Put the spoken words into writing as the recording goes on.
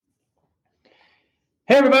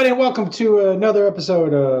Hey, everybody, and welcome to another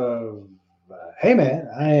episode of Hey Man.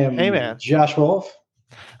 I am Hey man, Josh Wolf.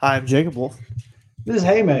 I'm Jacob Wolf. This is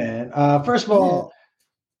Hey Man. First of Yeah. all,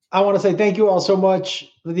 I want to say thank you all so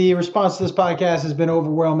much. The response to this podcast has been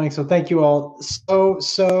overwhelming, so thank you all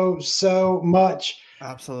so much.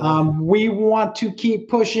 Absolutely. We want to keep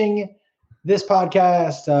pushing this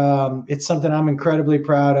podcast. It's something I'm incredibly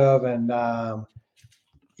proud of, and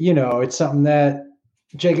it's something that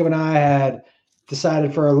Jacob and I had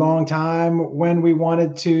decided for a long time when we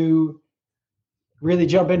wanted to really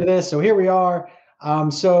jump into this. So here we are.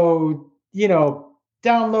 Download,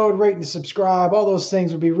 rate, and subscribe. All those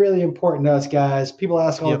things would be really important to us, guys. People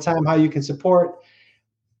ask all the time how you can support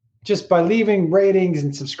just by leaving ratings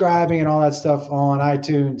and subscribing and all that stuff on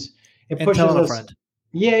iTunes. It And pushes telling a us. friend.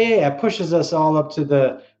 Yeah. It pushes us all up to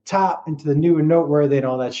the top and to the new and noteworthy and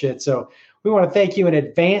all that shit. So we want to thank you in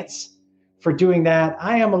advance for doing that.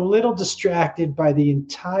 I am a little distracted by the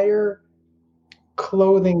entire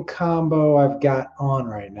clothing combo I've got on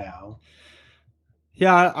right now.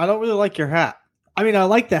 Yeah, I don't really like your hat. I mean, I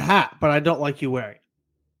like the hat, but I don't like you wearing it.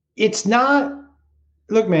 It's not.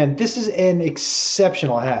 Look, man, this is an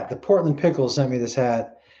exceptional hat. The Portland Pickles sent me this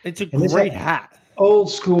hat. It's a great hat. Old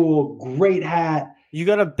school, great hat. You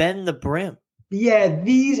got to bend the brim. Yeah,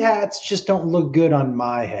 these hats just don't look good on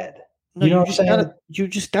my head. No, you know what I'm saying? You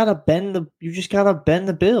just gotta bend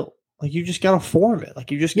the bill. Like you just gotta form it.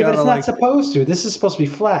 Like you just Yeah, gotta. but it's not supposed to. This is supposed to be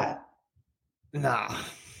flat. Nah.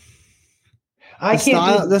 The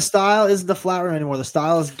style isn't the flat rim anymore. The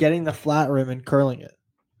style is getting the flat rim and curling it.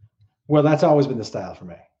 Well, that's always been the style for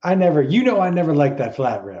me. I never liked that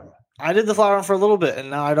flat rim. I did the flat rim for a little bit, and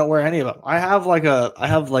now I don't wear any of them. I have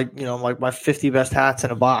my 50 best hats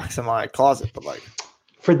in a box in my closet. But like,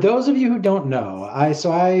 for those of you who don't know, I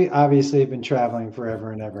obviously have been traveling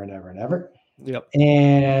forever and ever and ever and ever. Yep.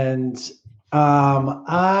 And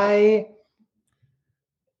I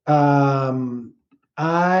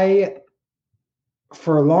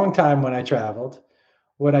for a long time when I traveled,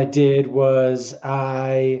 what I did was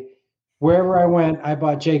wherever I went, I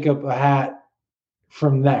bought Jacob a hat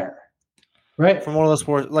from there. Right? From one of the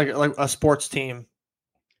sports, like a sports team.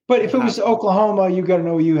 But if it was Oklahoma, you got to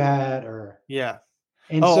know what you had, or yeah.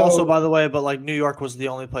 And also, by the way, but like New York was the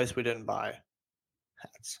only place we didn't buy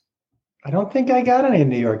hats. I don't think I got any in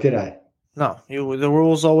New York, did I? No, the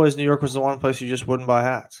rules always New York was the one place you just wouldn't buy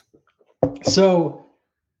hats. So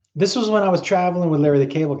this was when I was traveling with Larry the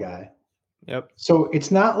Cable Guy. Yep. So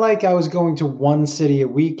it's not like I was going to one city a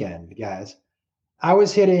weekend, guys. I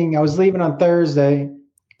was leaving on Thursday.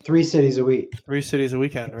 3 cities a week. 3 cities a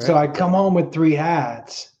weekend, right? So I come home with 3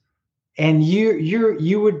 hats, and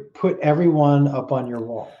you would put everyone up on your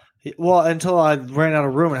wall. Well, until I ran out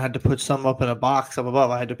of room and had to put some up in a box up above.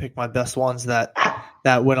 I had to pick my best ones that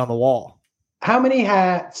went on the wall. How many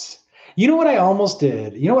hats? You know what I almost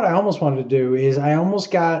did? You know what I almost wanted to do is I almost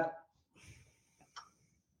got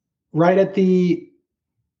right at the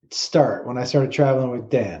start when I started traveling with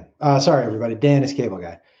Dan. Sorry, everybody. Dan is Cable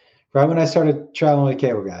Guy. Right when I started traveling with a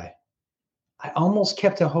Cable Guy, I almost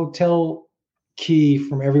kept a hotel key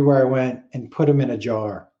from everywhere I went and put them in a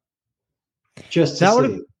jar. Just to see.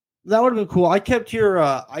 That would have been cool. I kept your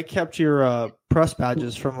press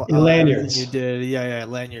badges from lanyards. You did, yeah,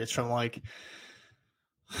 lanyards from like.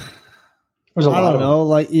 There's a lot. I don't know,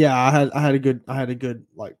 like I had a good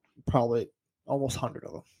like probably almost 100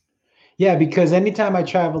 of them. Yeah, because anytime I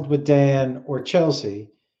traveled with Dan or Chelsea,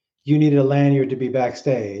 you needed a lanyard to be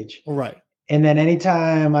backstage. Right. And then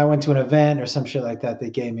anytime I went to an event or some shit like that,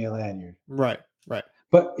 they gave me a lanyard. Right.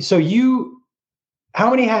 But so how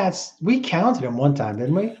many hats? We counted them one time,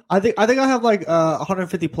 didn't we? I think I have like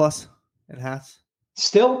 150 plus in hats.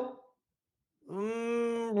 Still?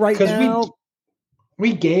 Right now.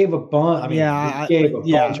 We gave a bunch. We gave a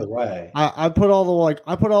bunch away. I put all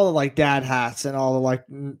the dad hats and all the like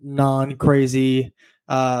non crazy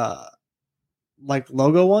like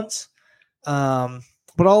logo ones.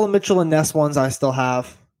 But all the Mitchell and Ness ones I still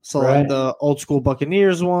have. So like the old school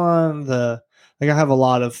Buccaneers one, I have a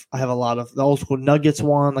lot of the old school Nuggets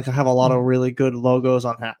one. Like I have a lot of really good logos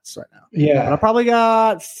on hats right now. Yeah. But I probably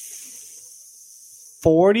got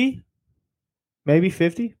 40, maybe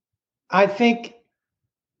 50. I think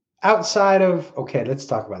outside of let's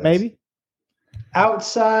talk about this. Maybe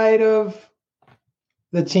outside of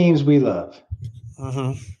the teams we love.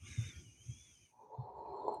 Mm-hmm.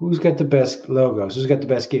 Who's got the best logos? Who's got the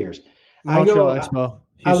best gears? Montreal Expo.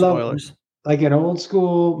 I love Oilers. Like an old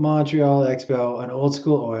school Montreal Expo, an old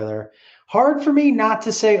school Oiler. Hard for me not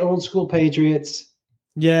to say old school Patriots.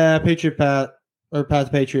 Yeah, Patriot Pat or Pat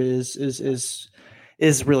the Patriot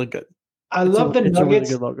is really good. I love the It's Nuggets. a really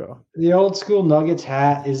good logo. The old school Nuggets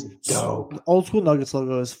hat is dope. The old school Nuggets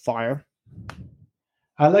logo is fire.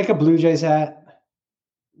 I like a Blue Jays hat.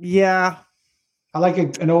 Yeah. I like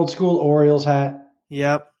an old school Orioles hat.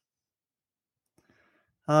 Yep.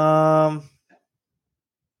 Are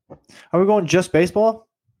we going just baseball?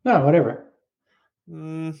 No, whatever.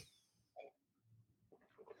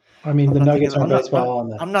 I mean, the Nuggets are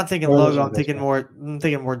baseball. I'm not thinking logo. I'm thinking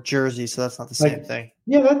more jersey. So that's not the same thing.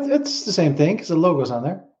 Yeah, that's the same thing because the logo's on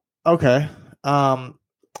there. Okay.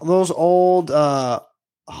 Those old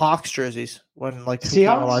Hawks jerseys when like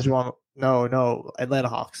Seahawks? No, Atlanta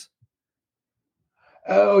Hawks.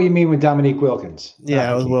 Oh, you mean with Dominique Wilkins?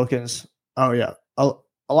 Yeah, it was Wilkins. Oh yeah,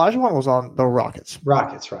 Elijah Wan was on the Rockets.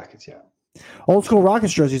 Rockets, yeah. Old school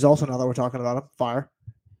Rockets jerseys also. Now that we're talking about them, fire.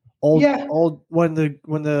 Old when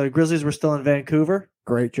the Grizzlies were still in Vancouver,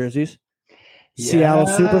 great jerseys. Yeah. Seattle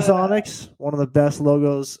Supersonics, one of the best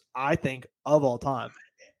logos I think of all time.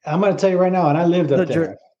 I'm going to tell you right now, and I lived up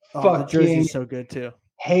there. The jersey's so good too.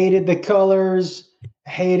 Hated the colors,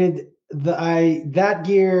 hated that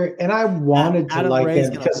gear, and I wanted to like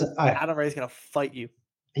them because Adam Ray's gonna fight you.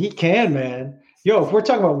 He can, man. Yo, if we're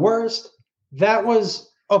talking about worst, that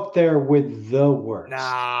was up there with the worst.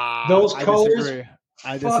 Nah, those colors.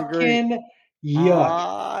 I disagree. Fucking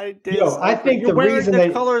yuck. I think the reason the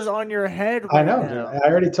colors on your head. I know. Dude, I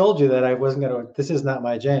already told you that I wasn't gonna. This is not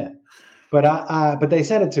my jam. But they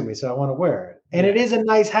sent it to me, so I want to wear it. And it is a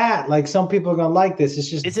nice hat. Like some people are gonna like this. It's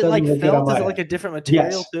just is it like felt? Is it like a different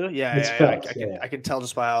material too? Yeah, it's felt. I can tell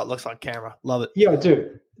just by how it looks on camera. Love it. Yo,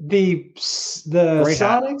 dude, the Sonics.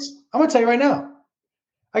 Hat. I'm gonna tell you right now.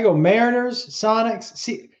 I go Mariners, Sonics.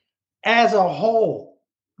 See, as a whole,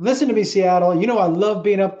 listen to me, Seattle. You know I love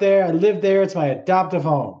being up there. I live there. It's my adoptive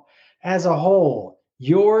home. As a whole,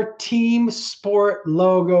 your team sport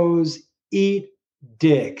logos eat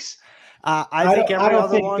dicks. I think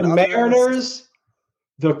the Mariners,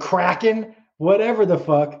 the Kraken, whatever the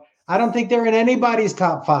fuck. I don't think they're in anybody's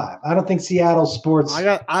top 5. I don't think Seattle sports. I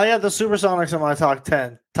got the Supersonics in my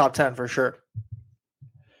top 10 for sure.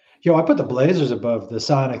 Yo, I put the Blazers above the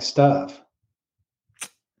Sonic stuff.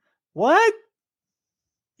 What?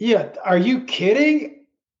 Yeah, are you kidding?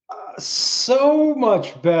 So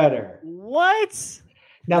much better. What?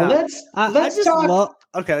 Now let's talk.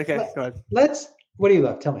 Okay, go ahead. What do you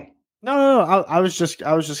love? Tell me. No. I was just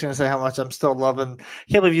gonna say how much I'm still loving.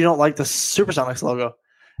 Can't believe you don't like the Supersonics logo.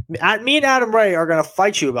 Me and Adam Ray are gonna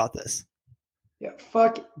fight you about this. Yeah,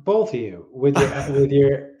 fuck both of you with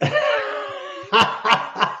your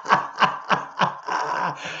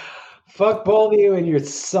fuck both of you and your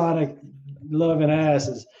Sonic loving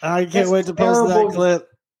asses. I can't wait to post that clip.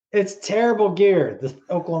 It's terrible gear. The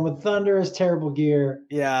Oklahoma Thunder is terrible gear.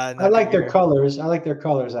 Yeah, I like their colors. I like their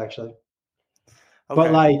colors actually. Okay.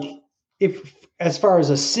 But like, if as far as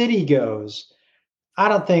a city goes, I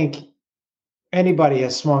don't think anybody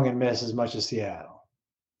has swung and missed as much as Seattle.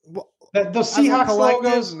 Well, the Seahawks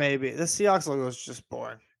logos, maybe the Seahawks logo is just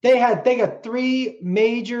boring. They got 3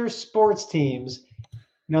 major sports teams.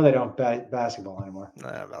 No, they don't basketball anymore.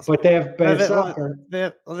 But they have soccer. They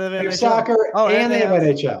have soccer and they have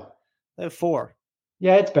NHL. They have 4.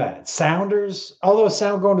 Yeah, it's bad. Sounders, although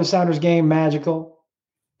going to Sounders game, magical.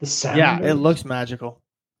 The Sounders. Yeah, it looks magical.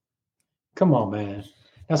 Come on, man.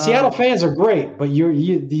 Now, Seattle fans are great, but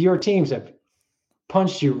your teams have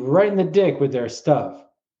punched you right in the dick with their stuff.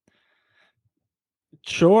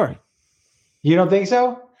 Sure. You don't think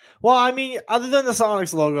so? Well, I mean, other than the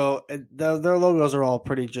Sonics logo, their logos are all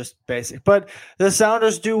pretty just basic. But the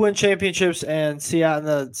Sounders do win championships, and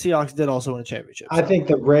the Seahawks did also win a championship. I think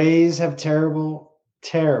the Rays have terrible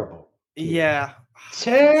gear. Yeah.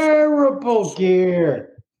 Terrible gear.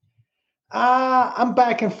 I'm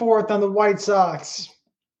back and forth on the White Sox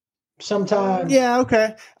sometimes. Yeah,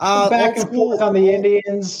 okay. Back and forth on the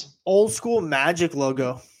Indians. Old school Magic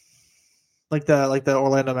logo. Like the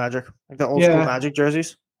Orlando Magic. Like the old school Magic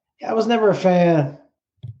jerseys. I was never a fan.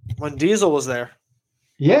 When Diesel was there.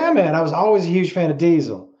 Yeah, man. I was always a huge fan of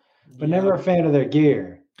Diesel, but never a fan of their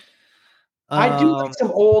gear. I do like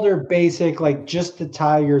some older basic, like just the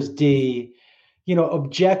Tigers D.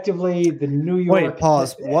 Objectively, the New York. Wait,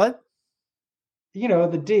 pause. What?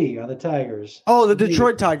 The D on the Tigers. Oh, the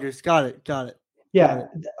Detroit Tigers. Got it. Yeah.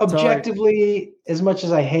 Objectively, as much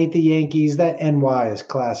as I hate the Yankees, that NY is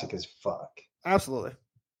classic as fuck. Absolutely.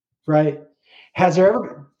 Right?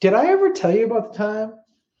 Did I ever tell you about the time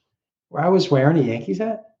where I was wearing a Yankees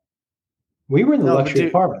hat? We were in the luxury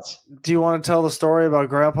apartments. Do you want to tell the story about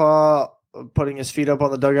Grandpa putting his feet up on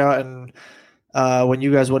the dugout and when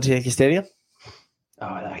you guys went to Yankee Stadium?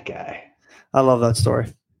 Oh, that guy. I love that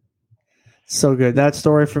story. So good. That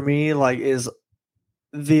story for me, like, is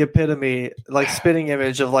the epitome, like, spitting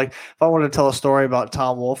image of, like, if I wanted to tell a story about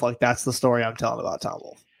Tom Wolfe, like, that's the story I'm telling about Tom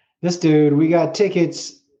Wolfe. This dude, we got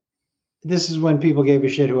tickets. This is when people gave a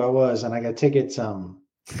shit who I was, and I got tickets at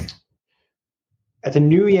the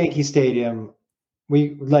new Yankee Stadium.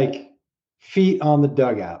 We like feet on the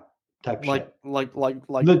dugout type shit. Like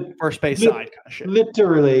first base side kind of shit.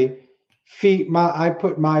 Literally, I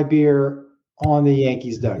put my beer on the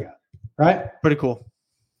Yankees dugout. Right? Pretty cool.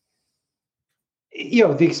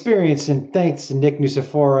 The experience, and thanks to Nick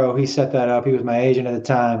Nuciforo, he set that up. He was my agent at the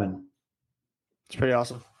time, and it's pretty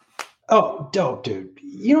awesome. Oh, dope, dude.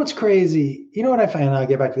 You know what's crazy? You know what I find, I'll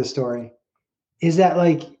get back to the story, is that,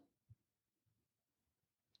 like,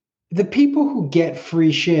 the people who get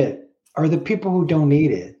free shit are the people who don't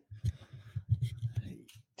need it.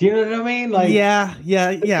 Do you know what I mean? Like, yeah.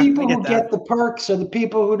 People who get the perks are the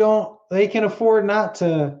people who don't, they can afford not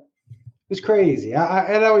to. It's crazy.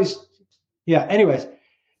 I'd always, yeah. Anyways,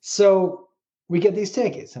 so we get these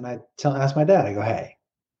tickets, and I ask my dad, I go, hey,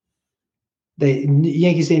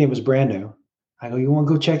 Yankee Stadium was brand new. I go, you want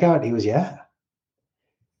to go check out? He goes, yeah.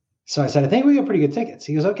 So I said, I think we got pretty good tickets.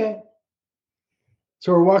 He goes, okay.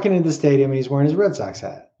 So we're walking into the stadium, and he's wearing his Red Sox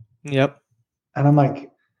hat. Yep. And I'm like,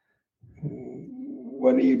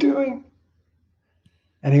 what are you doing?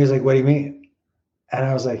 And he was like, what do you mean? And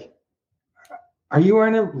I was like, are you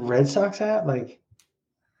wearing a Red Sox hat? Like,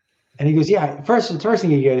 and he goes, yeah. The first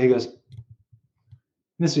thing he did, he goes,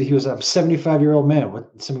 he was a 75-year-old man.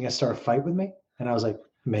 What, somebody gonna start a fight with me? And I was like,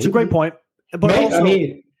 maybe. It's a great point. But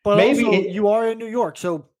maybe, also you are in New York,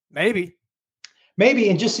 so maybe. Maybe,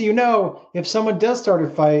 and just so you know, if someone does start a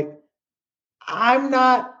fight, you're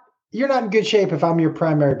not in good shape if I'm your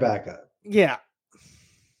primary backup. Yeah.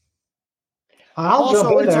 I'll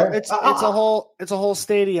jump in there. It's a whole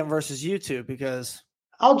stadium versus you two, because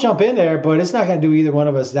I'll jump in there, but it's not going to do either one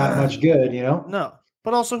of us that much good, you know? No.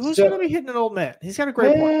 But also, who's going to be hitting an old man? He's got a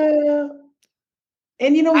great point.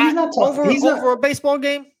 And he's not tough. Over a baseball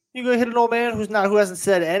game, you go hit an old man who hasn't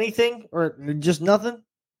said anything or just nothing.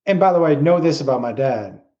 And by the way, know this about my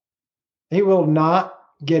dad: he will not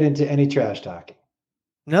get into any trash talking.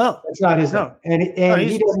 No, that's not his thing. And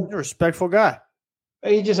he's a respectful guy.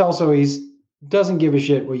 He just doesn't give a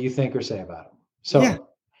shit what you think or say about him. So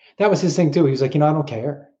that was his thing too. He was like, I don't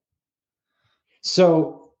care.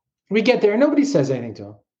 So we get there, and nobody says anything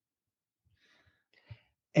to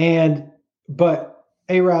him. But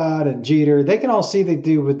A-Rod and Jeter, they can all see the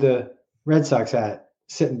dude with the Red Sox hat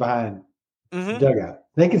sitting behind the dugout.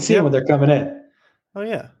 They can see him when they're coming in. Oh,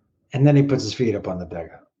 yeah. And then he puts his feet up on the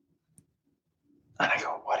dugout. And I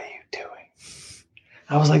go, what are you doing?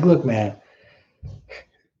 I was like, look, man,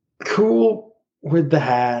 cool with the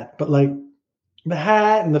hat, but like the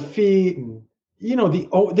hat and the feet and,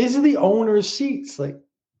 these are the owner's seats. Like,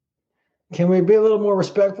 can we be a little more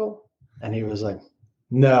respectful? And he was like,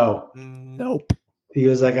 no. Nope. He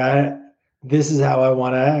was like, this is how I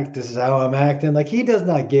want to act. This is how I'm acting. Like, he does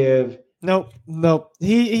not give. Nope.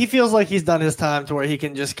 He feels like he's done his time to where he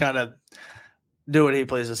can just kind of do what he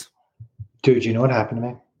pleases. Dude, you know what happened to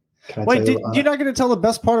me? Wait, you're not going to tell the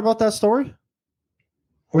best part about that story?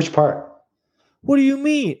 Which part? What do you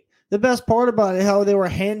mean? The best part about it, how they were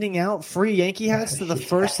handing out free Yankee hats to the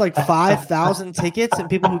first 5,000 tickets and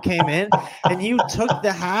people who came in, and you took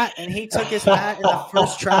the hat, and he took his hat in the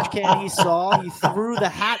first trash can he saw. He threw the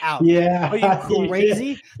hat out. Yeah. Are you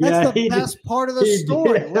crazy? That's the best part of the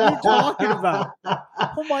story. What are you talking about?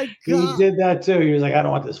 Oh, my God. He did that, too. He was like, I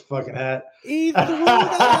don't want this fucking hat. He threw the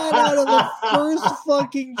hat out of the first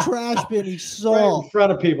fucking trash bin he saw. Right in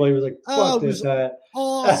front of people. He was like, fuck this hat.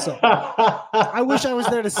 Awesome. I wish I was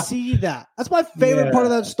there to see that. That's my favorite part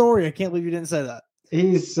of that story. I can't believe you didn't say that.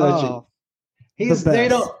 He's such they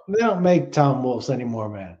don't make Tom Wolfes anymore,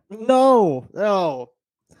 man. No.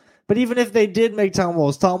 But even if they did make Tom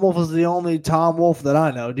Wolfe is the only Tom Wolfe that I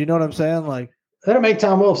know. Do you know what I'm saying? Like, they don't make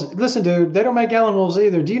Tom Wolfes. Listen, dude, they don't make Alan Wolfes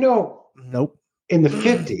either. Do you know? Nope. In the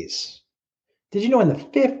 50s, did you know in the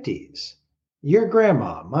 50s, your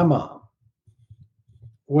grandma, my mom,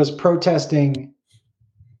 was protesting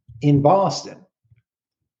in Boston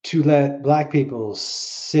to let black people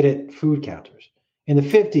sit at food counters in the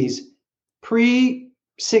 50s,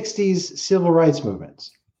 pre-60s civil rights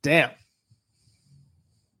movements. Damn.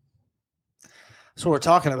 That's what we're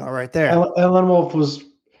talking about right there. Ellen Wolf was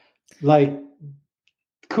like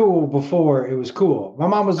cool before it was cool. My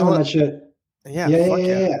mom was doing that shit. Yeah.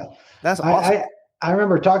 That's awesome. I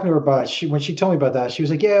remember talking to her about when she told me about that. She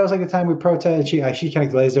was like, "Yeah, it was like the time we protested." She kind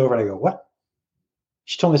of glazed over, and I go, "What?"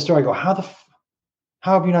 She told me the story. I go, "How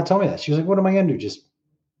have you not told me that?" She was like, "What am I going to do? Just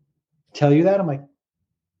tell you that?" I'm like,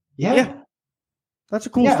 "Yeah." That's a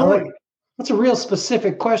cool story. Like, that's a real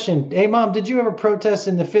specific question. Hey, Mom, did you ever protest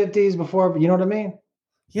in the 50s before? You know what I mean?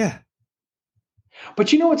 Yeah.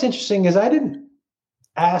 But you know what's interesting is I didn't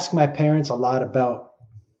ask my parents a lot about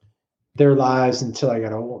their lives until I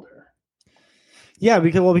got older. Yeah,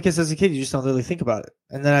 because as a kid you just don't really think about it,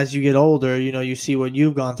 and then as you get older, you see what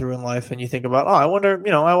you've gone through in life, and you think about, I wonder,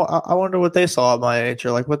 I wonder what they saw at my age,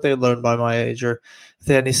 or like what they learned by my age, or if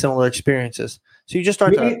they had any similar experiences. So you just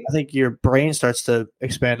start to, I think your brain starts to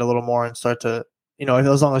expand a little more and start to,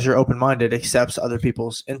 as long as you're open minded, accepts other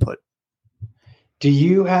people's input. Do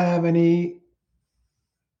you have any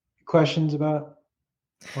questions about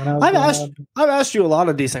when I was I've asked you a lot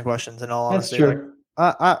of decent questions, in all honesty. That's true.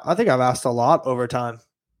 I think I've asked a lot over time.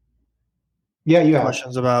 Yeah, you have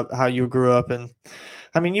questions about how you grew up, and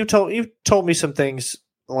I mean, you told me some things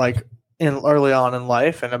like in early on in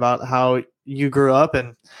life, and about how you grew up,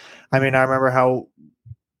 and I mean, I remember how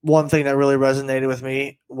one thing that really resonated with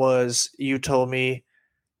me was you told me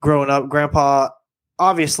growing up, Grandpa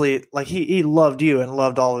obviously like he loved you and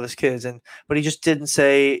loved all of his kids, but he just didn't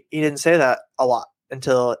say that a lot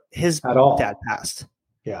until his dad passed.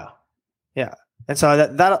 Yeah. And so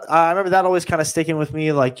that I remember that always kind of sticking with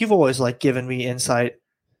me. Like, you've always like given me insight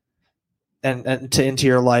and into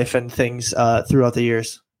your life and things throughout the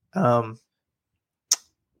years. But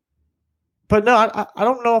no, I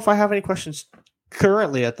don't know if I have any questions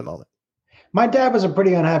currently at the moment. My dad was a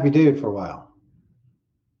pretty unhappy dude for a while.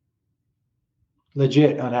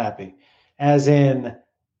 Legit unhappy. As in,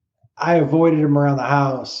 I avoided him around the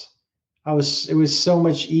house. It was so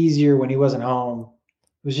much easier when he wasn't home.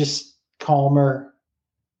 It was just calmer.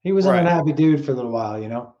 He was an unhappy dude for a little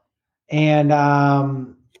while, and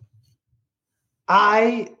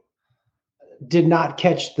I did not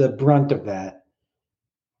catch the brunt of that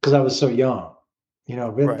because I was so young,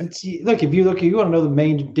 Look, if you want to know the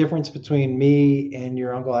main difference between me and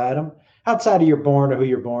your Uncle Adam, outside of you're born or who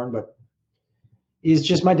you're born, but is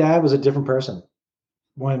just my dad was a different person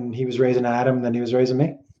when he was raising Adam than he was raising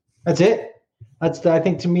me. That's it. That's I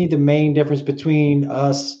think to me the main difference between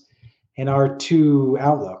us and our two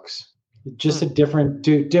outlooks. Just a different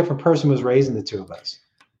person was raising the two of us.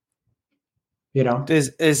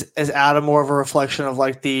 Is Adam more of a reflection of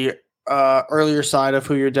like the earlier side of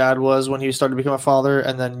who your dad was when he started to become a father,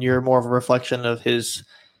 and then you're more of a reflection of his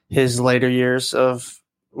later years of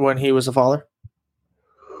when he was a father?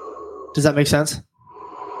 Does that make sense?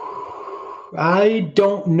 I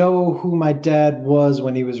don't know who my dad was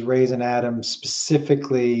when he was raising Adam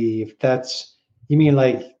specifically. If that's you mean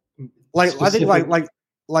like I think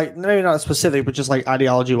like maybe not specific, but just like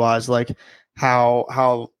ideology wise, like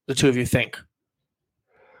how the two of you think.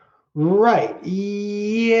 Right.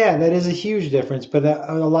 Yeah, that is a huge difference. But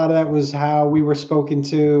a lot of that was how we were spoken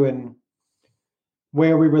to and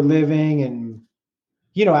where we were living. And,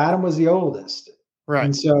 Adam was the oldest. Right.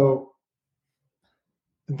 And so,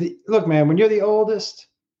 look, man, when you're the oldest,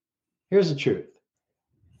 here's the truth.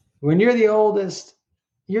 When you're the oldest,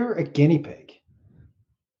 you're a guinea pig.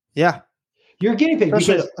 Yeah. You're a guinea pig.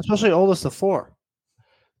 Especially oldest of four.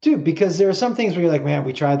 Dude, because there are some things where you're like, man,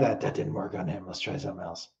 we tried that. That didn't work on him. Let's try something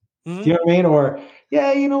else. Mm-hmm. Do you know what I mean? Or,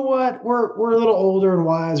 yeah, you know what? We're a little older and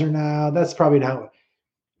wiser now. That's probably not.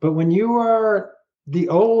 But when you are the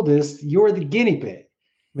oldest, you're the guinea pig.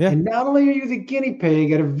 Yeah. And not only are you the guinea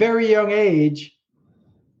pig at a very young age,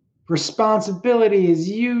 responsibility is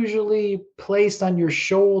usually placed on your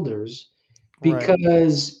shoulders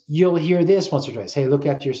because you'll hear this once or twice. Hey, look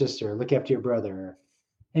after your sister, look after your brother.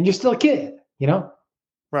 And you're still a kid,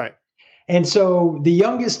 Right. And so the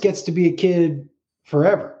youngest gets to be a kid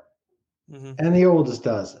forever. Mm-hmm. And the oldest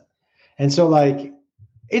doesn't. And so like,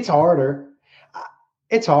 it's harder.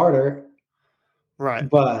 Right.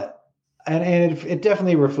 But, and it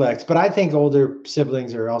definitely reflects, but I think older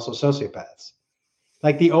siblings are also sociopaths.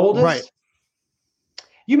 Like the oldest,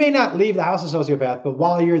 you may not leave the house a sociopath, but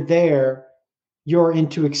while you're there, you're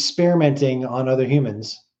into experimenting on other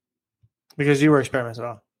humans. Because you were experimenting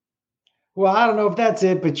on. Well, I don't know if that's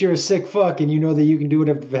it, but you're a sick fuck and you know that you can do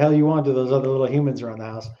whatever the hell you want to those other little humans around the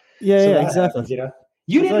house. Yeah, exactly. Happens,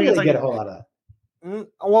 You didn't really get a whole lot of that.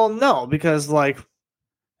 Well, no, because like,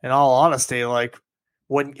 in all honesty, like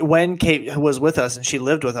when Kate was with us and she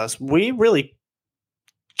lived with us, we really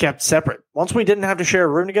kept separate. Once we didn't have to share a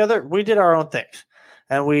room together, we did our own things,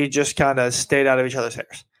 and we just kind of stayed out of each other's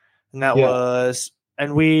hairs. And that's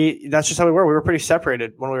just how we were. We were pretty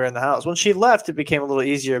separated when we were in the house. When she left, it became a little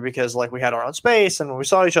easier because like we had our own space, and when we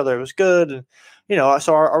saw each other, it was good. And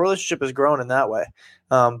so our relationship has grown in that way.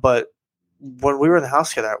 But when we were in the house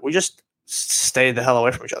together, we just stayed the hell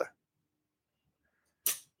away from each other.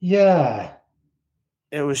 Yeah.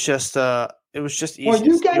 It was just It was just easy. Well,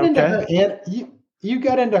 you got into her you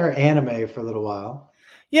got into her anime for a little while.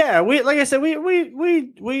 Yeah, like I said, we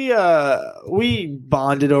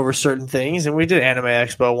bonded over certain things, and we did Anime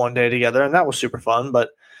Expo one day together, and that was super fun.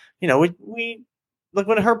 But we like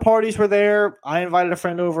when her parties were there, I invited a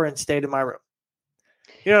friend over and stayed in my room.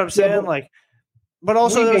 You know what I'm saying? But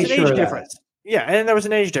also there was an age difference. Yeah, and there was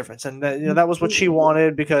an age difference, and that was what she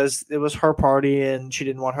wanted because it was her party, and she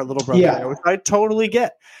didn't want her little brother there, which I totally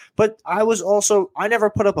get. But I never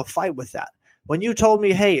put up a fight with that. When you told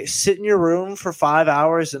me, hey, sit in your room for 5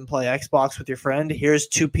 hours and play Xbox with your friend, here's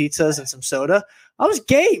 2 pizzas and some soda, I was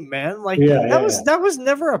game, man. That was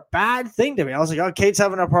never a bad thing to me. I was like, oh, Kate's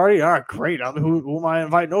having a party. All right, great. Who am I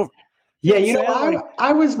inviting over? Yeah,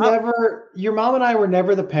 I was never – your mom and I were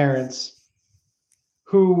never the parents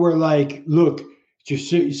who were like, look,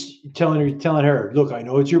 just telling her, look, I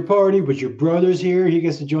know it's your party, but your brother's here. He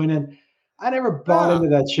gets to join in. I never bought into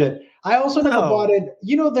that shit. I also never bought in –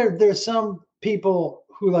 there's some people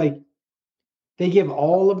who like they give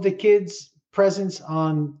all of the kids presents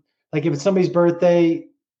on like if it's somebody's birthday.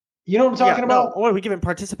 You know what I'm talking about? What are we giving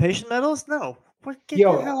participation medals? No. Get the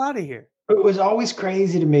hell out of here. It was always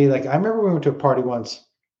crazy to me. Like I remember we went to a party once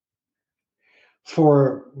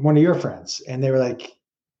for one of your friends, and they were like,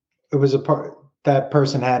 it was that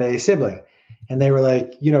person had a sibling, and they were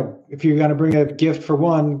like, if you're gonna bring a gift for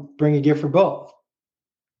one, bring a gift for both.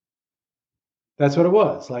 That's what it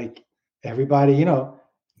was. Like everybody,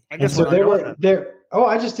 I guess so they were there. Oh,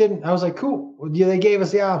 I just didn't. I was like, cool. Well, yeah, they gave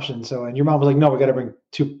us the option. So, and your mom was like, no, we got to bring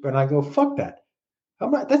 2. And I go, fuck that.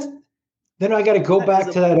 I'm not. Then I got to go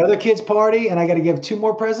back to that other kid's party, and I got to give 2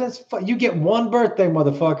 more presents. You get one birthday,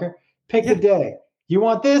 motherfucker. Pick the day. You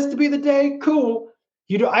want this to be the day? Cool.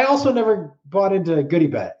 I also never bought into goodie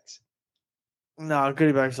bags. No,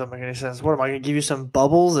 goodie bags don't make any sense. What am I going to give you some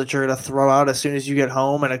bubbles that you're going to throw out as soon as you get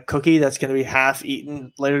home, and a cookie that's going to be half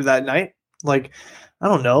eaten later that night? Like, I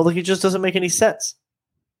don't know. Like, it just doesn't make any sense.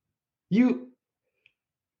 Yeah,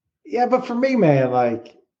 but for me, man,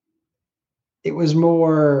 like, it was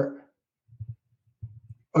more,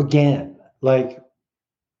 again, like,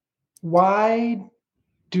 why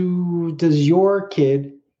does your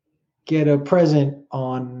kid get a present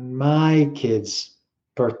on my kid's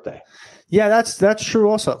birthday? Yeah, that's true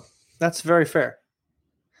also. That's very fair.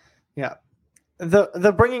 Yeah.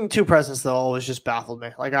 The bringing 2 presents though always just baffled me.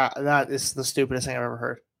 Like that is the stupidest thing I've ever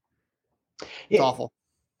heard. It's awful.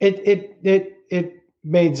 It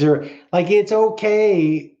made zero. Like it's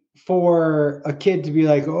okay for a kid to be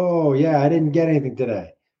like, oh yeah, I didn't get anything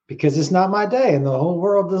today because it's not my day and the whole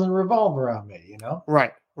world doesn't revolve around me.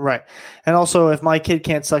 Right. And also, if my kid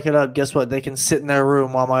can't suck it up, guess what? They can sit in their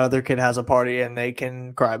room while my other kid has a party and they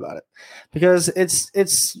can cry about it because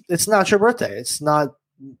it's not your birthday. It's not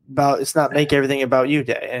make everything about you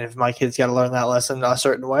day. And if my kid's got to learn that lesson a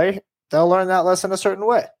certain way, they'll learn that lesson a certain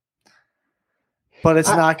way. But it's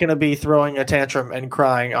not going to be throwing a tantrum and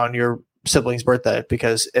crying on your sibling's birthday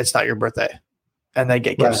because it's not your birthday and they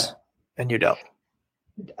get gifts and you don't.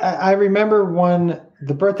 I remember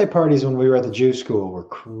the birthday parties when we were at the Jew school were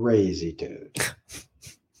crazy, dude.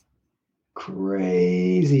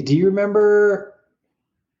 Crazy. Do you remember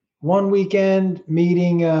one weekend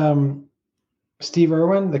meeting Steve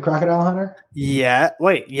Irwin, the crocodile hunter? Yeah.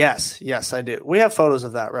 Wait, yes, I do. We have photos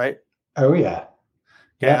of that, right? Oh, yeah.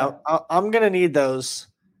 Yeah. I'm going to need those.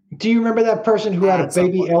 Do you remember that person who had a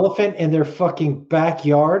baby elephant in their fucking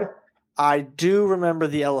backyard? I do remember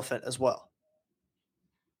the elephant as well.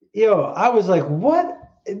 Yo, I was like, what?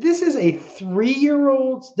 This is a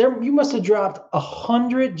 3-year-old. You must have dropped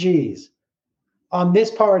 100 G's on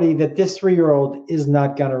this party that this 3-year-old is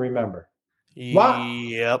not going to remember. Wow.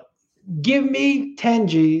 Yep. Give me 10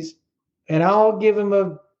 G's and I'll give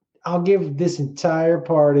this entire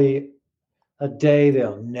party a day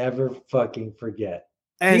they'll never fucking forget.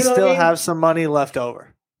 And still have some money left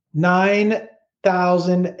over.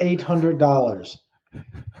 $9,800.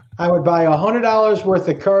 I would buy $100 worth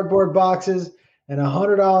of cardboard boxes and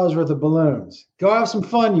 $100 worth of balloons. Go have some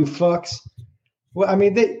fun, you fucks. Well, I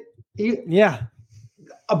mean,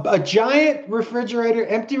 a giant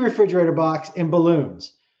empty refrigerator box and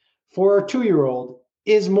balloons for a 2-year-old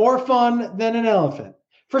is more fun than an elephant.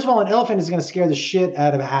 First of all, an elephant is going to scare the shit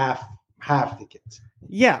out of half the kids.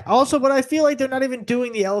 Yeah. Also, but I feel like they're not even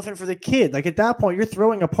doing the elephant for the kid. Like at that point, you're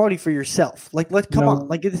throwing a party for yourself. Like, come on.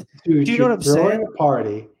 Like, dude, do you know what I'm saying? Throwing a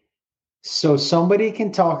party so somebody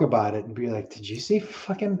can talk about it and be like, "Did you see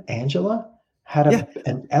fucking Angela had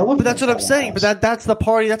an elephant?" But that's what I'm saying. But that's the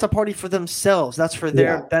party. That's a party for themselves. That's for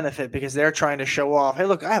their benefit because they're trying to show off. Hey,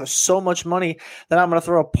 look, I have so much money that I'm going to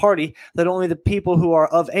throw a party that only the people who are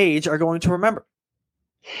of age are going to remember.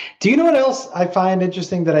 Do you know what else I find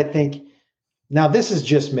interesting that I think? Now, this is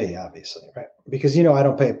just me, obviously, right? Because I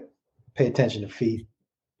don't pay attention to feet,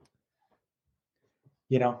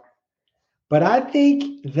 you know. But I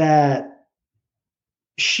think that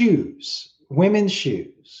shoes, women's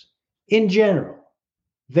shoes, in general,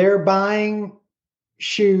 they're buying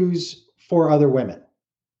shoes for other women.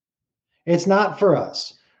 It's not for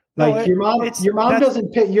us. No, Like your mom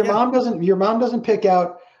doesn't pick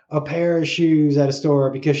out a pair of shoes at a store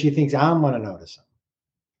because she thinks I'm going to notice them.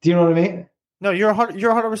 Do you know what I mean? No, you're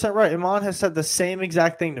 100% right. Iman has said the same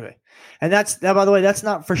exact thing to me, and by the way, that's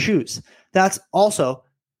not for shoes. That's also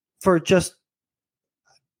for just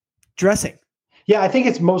dressing. Yeah, I think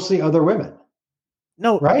it's mostly other women.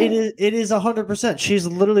 No, right? It is 100%. She's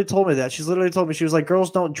literally told me that. She's literally told me, she was like,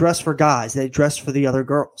 girls don't dress for guys; they dress for the other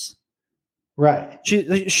girls. Right.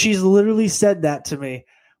 She's literally said that to me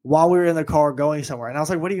while we were in the car going somewhere, and I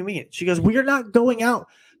was like, "What do you mean?" She goes, "We are not going out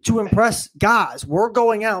to impress guys. We're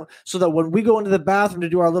going out so that when we go into the bathroom to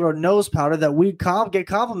do our little nose powder, that we get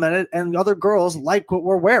complimented and other girls like what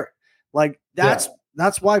we're wearing. Like that's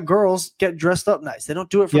why girls get dressed up nice. They don't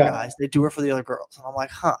do it for guys; they do it for the other girls." And I'm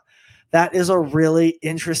like, "Huh, that is a really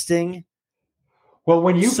interesting." Well,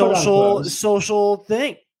 when you social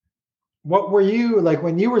thing. What were you like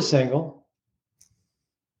when you were single?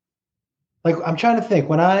 Like, I'm trying to think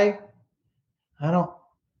when I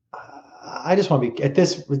just want to be at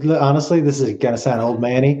this. Honestly, this is going to sound old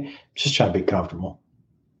manny. I'm just trying to be comfortable.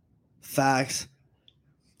 Facts.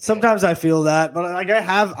 Sometimes I feel that, but like I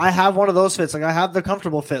have one of those fits. Like I have the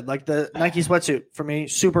comfortable fit, like the Nike sweatsuit for me,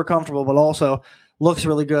 super comfortable, but also looks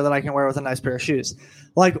really good that I can wear with a nice pair of shoes.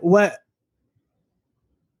 Like what?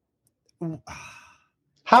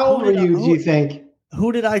 How old were you? Do you think?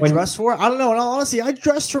 Who did I dress for? I don't know. And honestly, I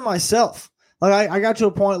dressed for myself. Like I got to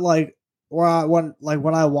a point like where when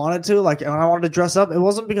I wanted to, like when I wanted to dress up, it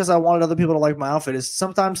wasn't because I wanted other people to like my outfit. It's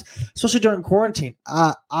sometimes, especially during quarantine,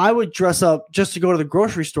 I would dress up just to go to the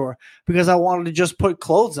grocery store because I wanted to just put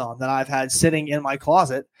clothes on that I've had sitting in my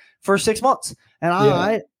closet for 6 months, and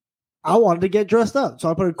I wanted to get dressed up.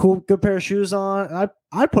 So I put a good pair of shoes on, and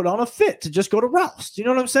I put on a fit to just go to Rouse. Do you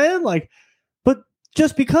know what I'm saying? Like, but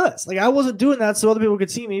just because, like, I wasn't doing that so other people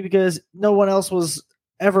could see me because no one else was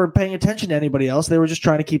ever paying attention to anybody else. They were just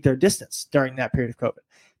trying to keep their distance during that period of COVID.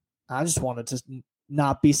 I just wanted to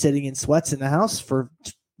not be sitting in sweats in the house for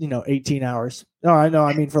 18 hours. No, I know.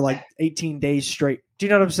 I mean, for like 18 days straight. Do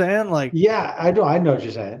you know what I'm saying? Like, yeah, I know. I know what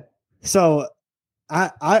you're saying. So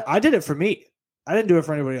I did it for me. I didn't do it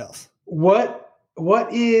for anybody else.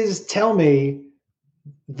 Tell me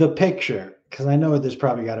the picture, because I know there's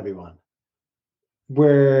probably got to be one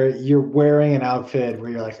where you're wearing an outfit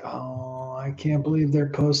where you're like, oh, I can't believe they're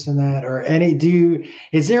posting that. Or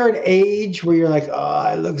is there an age where you're like, oh,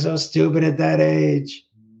 I look so stupid at that age?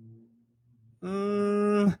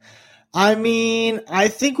 I mean, I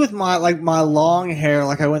think with my long hair,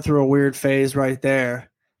 like I went through a weird phase right there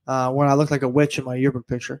when I looked like a witch in my yearbook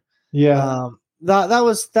picture. Yeah. That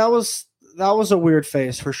was a weird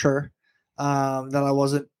phase for sure. That I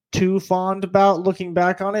wasn't too fond about looking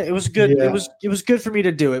back on it. It was good. Yeah. It was good for me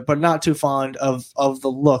to do it, but not too fond of the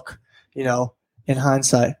look, in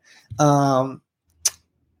hindsight. Oh,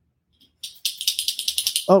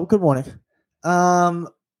 good morning.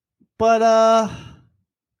 No,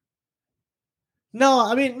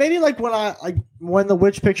 I mean, maybe like when the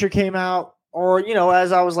witch picture came out, or,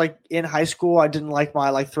 as I was like in high school, I didn't like my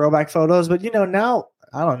like throwback photos, but now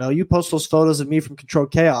I don't know, you post those photos of me from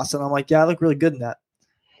Controlled Chaos and I'm like, yeah, I look really good in that.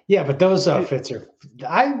 Yeah, but those outfits are.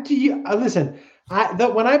 Listen.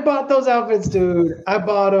 When I bought those outfits, dude, I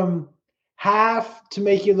bought them half to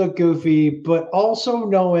make you look goofy, but also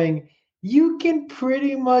knowing you can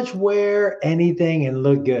pretty much wear anything and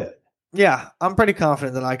look good. Yeah, I'm pretty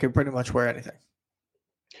confident that I could pretty much wear anything.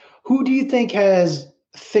 Who do you think has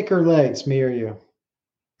thicker legs, me or you?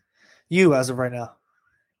 You, as of right now.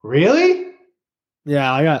 Really?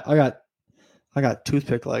 Yeah, I got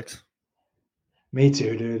toothpick legs. Me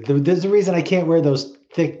too, dude. There's a reason I can't wear those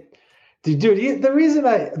thick. Dude, the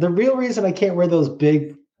real reason I can't wear those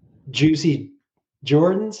big, juicy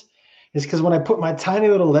Jordans is because when I put my tiny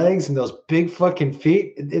little legs in those big fucking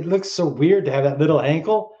feet, it looks so weird to have that little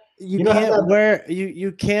ankle. You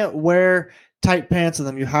can't wear tight pants in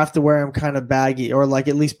them. You have to wear them kind of baggy, or like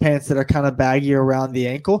at least pants that are kind of baggy around the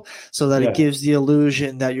ankle, so that it gives the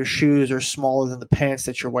illusion that your shoes are smaller than the pants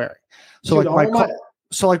that you're wearing. So dude,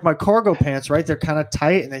 like my cargo pants, right? They're kind of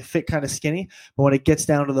tight and they fit kind of skinny, but when it gets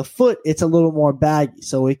down to the foot, it's a little more baggy,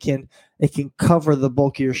 so it can cover the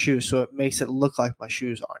bulk of your shoes, so it makes it look like my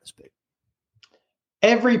shoes aren't as big.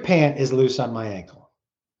 Every pant is loose on my ankle.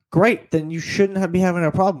 great. Then you shouldn't be having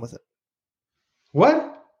a problem with it.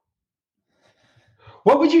 What?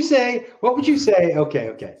 What would you say? What would you say?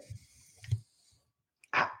 Okay.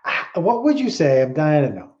 What would you say? I'm dying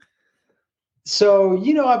to know. So,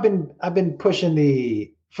 I've been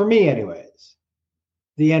pushing for me anyways,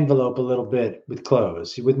 the envelope a little bit with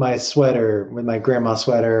clothes, with my sweater, with my grandma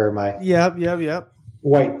sweater, or my Yep.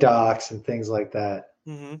 white Docs and things like that.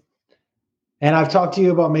 Mm-hmm. And I've talked to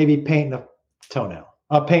you about maybe painting a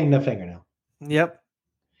painting a fingernail. Yep.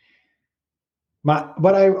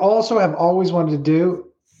 What I also have always wanted to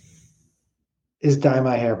do is dye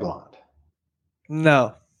my hair blonde.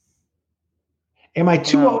 No. Am I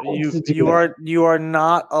too old to do that? You are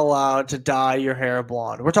not allowed to dye your hair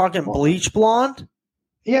blonde. We're talking bleach blonde?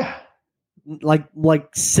 Yeah. Like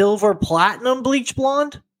silver platinum bleach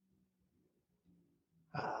blonde?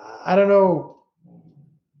 I don't know.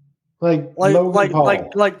 Like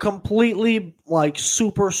completely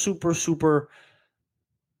super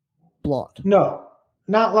blonde. No,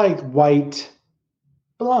 not like white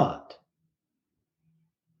blonde.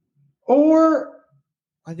 Or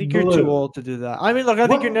I think you're too old to do that. I mean, look, I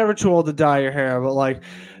think you're never too old to dye your hair, but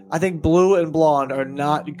I think blue and blonde are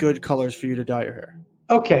not good colors for you to dye your hair.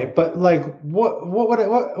 Okay, but what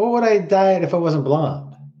would I dye it if I wasn't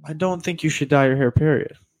blonde? I don't think you should dye your hair,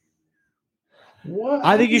 period. What?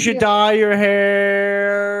 I think you should dye your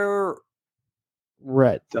hair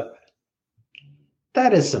red.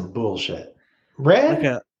 That is some bullshit.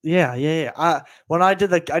 Red? Yeah. When I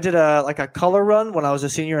did a color run when I was a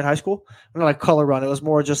senior in high school. Not a color run. It was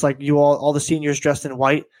more just like all the seniors dressed in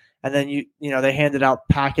white, and then they handed out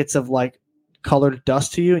packets of colored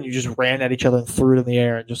dust to you, and you just ran at each other and threw it in the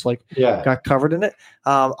air and just got covered in it.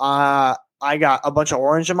 I got a bunch of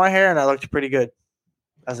orange in my hair, and I looked pretty good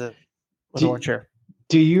with orange hair.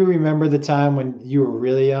 Do you remember the time when you were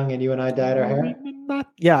really young and you and I dyed our hair?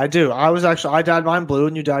 Yeah, I do. I dyed mine blue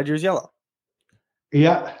and you dyed yours yellow.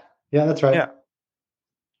 Yeah, that's right. Yeah,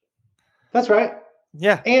 that's right.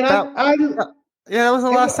 Yeah, and that was the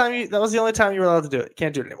last time. That was the only time you were allowed to do it.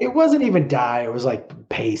 Can't do it anymore. It wasn't even dye. It was like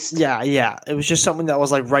paste. Yeah. It was just something that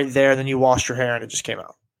was right there. And then you washed your hair and it just came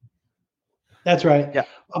out. That's right. Yeah,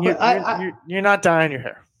 you're not dyeing your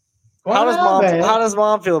hair. How does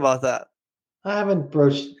mom feel about that? I haven't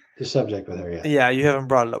broached the subject with her yet. Yeah, you haven't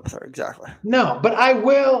brought it up with her exactly. No, but I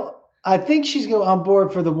will. I think she's on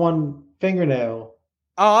board for the one fingernail.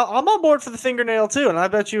 I'm on board for the fingernail too, and I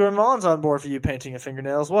bet you and Mom's on board for you painting a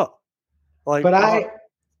fingernail as well. But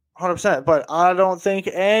 100%. But I don't think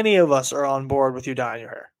any of us are on board with you dyeing your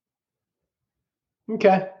hair.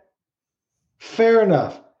 Okay, fair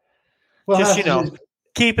enough. Well, just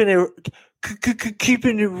keeping it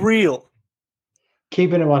real,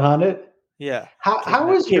 keeping it 100. Yeah.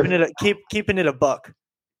 How is keeping it a buck?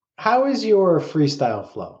 How is your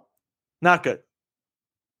freestyle flow? Not good.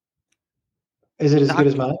 Is it as good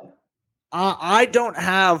as mine? I don't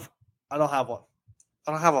have one. I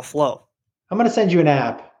don't have a flow. I'm going to send you an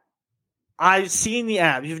app. I've seen the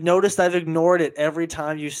app. You've noticed I've ignored it every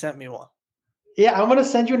time you sent me one. Yeah, I'm going to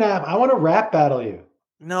send you an app. I want to rap battle you.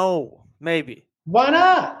 No, maybe. Why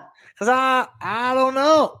not? Because I don't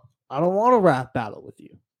know. I don't want to rap battle with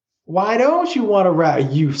you. Why don't you want to rap? Are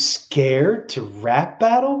you scared to rap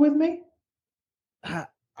battle with me?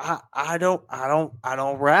 I don't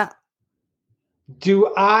rap.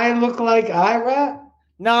 Do I look like I rap?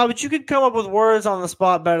 No, but you could come up with words on the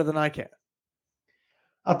spot better than I can.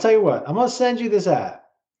 I'll tell you what. I'm going to send you this app.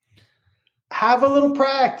 Have a little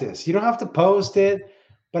practice. You don't have to post it,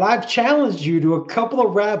 but I've challenged you to a couple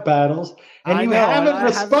of rap battles, and haven't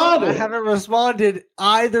responded. I haven't responded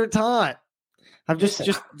either time. I've just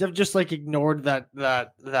ignored that.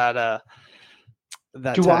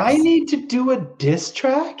 Do I need to do a diss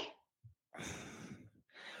track?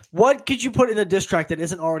 What could you put in a diss track that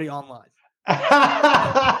isn't already online?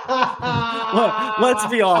 Let's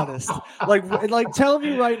be honest. Tell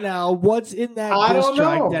me right now what's in that diss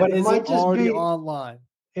track that isn't already online.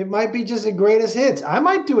 It might be just the greatest hits. I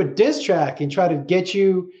might do a diss track and try to get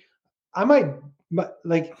you. I might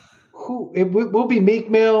who it will be Meek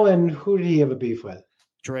Mill, and who did he have a beef with?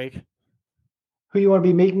 Drake. Who you want to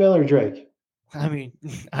be, Meek Mill or Drake? I mean,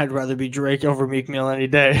 I'd rather be Drake over Meek Mill any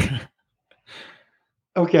day.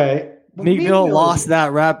 Okay. Meek Mill lost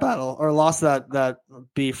that rap battle or lost that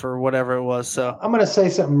beef or whatever it was. So I'm gonna say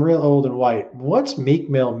something real old and white. What's Meek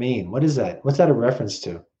Mill mean? What is that? What's that a reference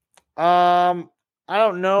to? I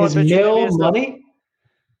don't know. Is Mill money?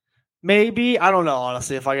 Maybe. I don't know,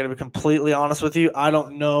 honestly. If I got to be completely honest with you, I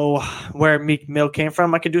don't know where Meek Mill came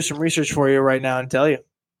from. I could do some research for you right now and tell you.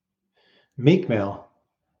 Meek Mill.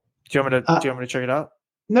 Do you want me to check it out?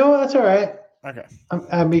 No, that's all right. Okay.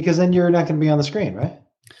 Because then you're not going to be on the screen, right?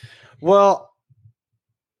 Well,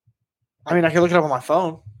 I mean, I can look it up on my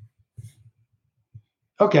phone.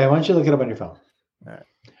 Okay, why don't you look it up on your phone? All right.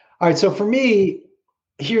 All right, so for me,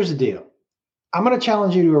 here's the deal. I'm going to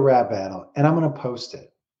challenge you to a rap battle, and I'm going to post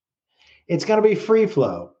it. It's going to be free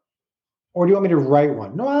flow. Or do you want me to write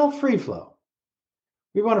one? No, I'll free flow.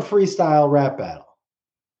 We want a freestyle rap battle,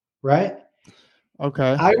 right?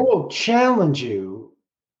 Okay. I will challenge you,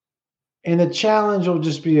 and the challenge will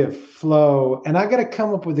just be a flow, and I got to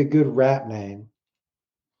come up with a good rap name.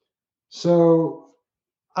 So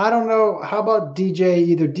I don't know. How about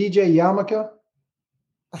either DJ Yamaka,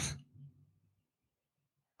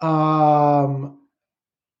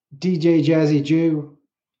 DJ Jazzy Jew,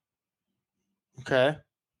 Okay.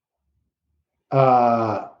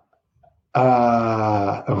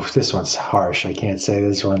 this one's harsh. I can't say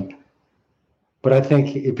this one, but I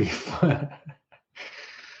think it'd be fun.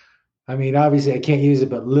 I mean, obviously I can't use it,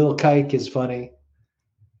 but Lil Kike is funny.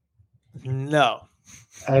 No.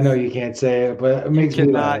 I know you can't say it, but it makes me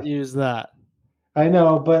laugh. Cannot use that. I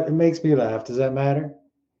know, but it makes me laugh. Does that matter?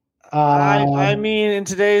 I mean, in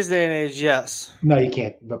today's day and age, yes. No, you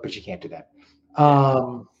can't, but you can't do that.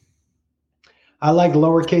 I like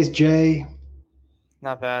lowercase J.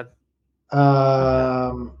 Not bad.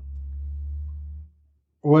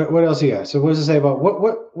 What else you got? So what does it say about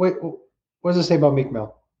what does it say about Meek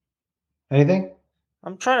Mill? Anything?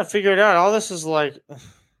 I'm trying to figure it out. All this is like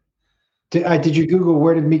Did you Google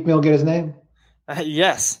where did Meek Mill get his name?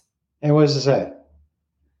 yes. And what does it say?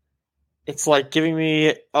 It's like giving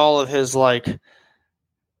me all of his like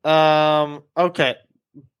okay.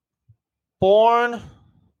 Born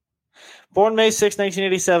May 6,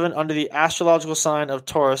 1987, under the astrological sign of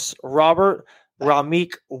Taurus, Robert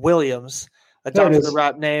Rameek Williams adopted the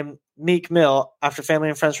rap name Meek Mill after family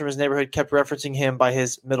and friends from his neighborhood kept referencing him by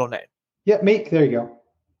his middle name. Yeah, Meek, there you go.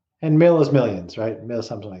 And Mill is millions, right? Mill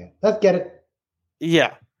something like that. Let's get it.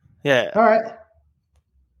 Yeah. All right.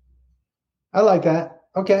 I like that.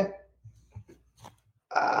 Okay.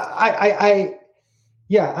 I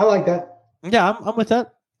like that. Yeah, I'm with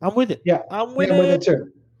that. I'm with it. Yeah, I'm with it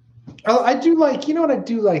too. I do like, you know what I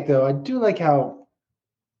do like though? I do like how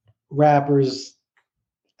rappers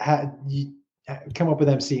come up with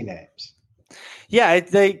MC names. Yeah,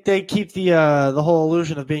 they keep the whole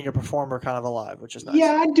illusion of being a performer kind of alive, which is nice.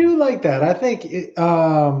 Yeah, I do like that. I think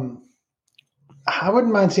I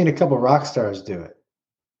wouldn't mind seeing a couple rock stars do it.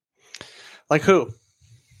 Like who?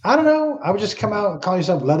 I don't know. I would just come out and call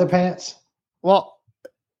yourself Leather Pants. Well,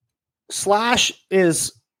 Slash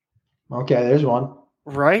is okay. There's one.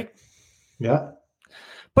 Right? Yeah.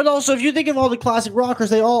 But also, if you think of all the classic rockers,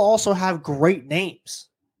 they all also have great names.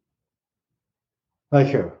 Like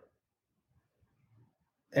who?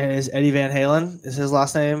 And is Eddie Van Halen is his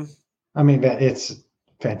last name? I mean, it's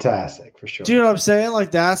fantastic for sure. Do you know what I'm saying? Like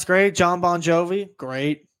that's great. John Bon Jovi,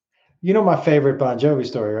 great. You know my favorite Bon Jovi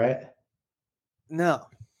story, right? No.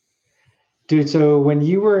 Dude, so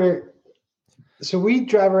we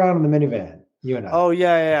drive around in the minivan, you and I. Oh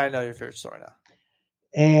yeah, I know your favorite story now.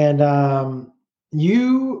 And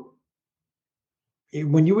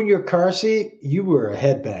when you were in your car seat, you were a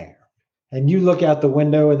headbanger. And you look out the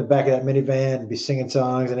window in the back of that minivan and be singing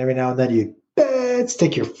songs, and every now and then you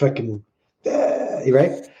stick your fucking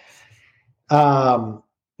right?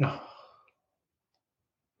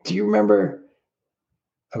 Do you remember?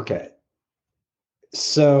 Okay.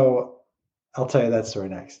 So I'll tell you that story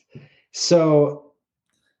next. So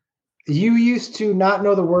you used to not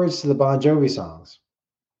know the words to the Bon Jovi songs.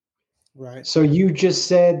 Right. So you just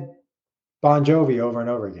said Bon Jovi over and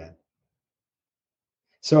over again.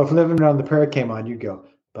 So if Living on the Prairie came on, you'd go,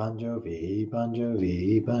 Bon Jovi, Bon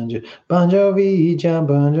Jovi, Bon Jovi, Bon Jovi, John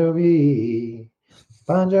Bon Jovi,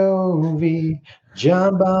 Bon Jovi,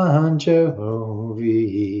 John Bon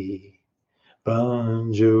Jovi,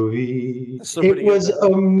 Bon Jovi. It was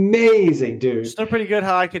amazing, dude. It's still pretty good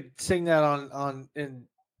how I could sing that in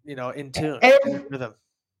tune. Rhythm.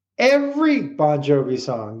 Every Bon Jovi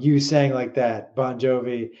song you sang like that, Bon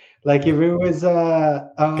Jovi. Like if it was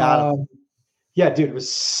Got him. yeah, dude, it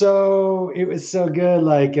was so good.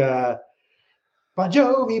 Like Bon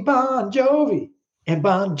Jovi, and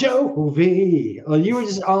Bon Jovi. Well, you were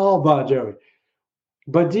just all Bon Jovi.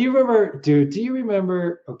 But do you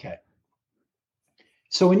remember? Okay.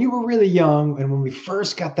 So when you were really young and when we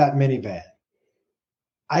first got that minivan,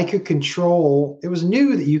 I could control, it was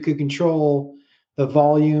new that you could control the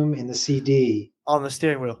volume in the CD. On the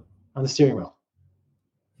steering wheel.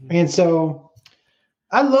 And so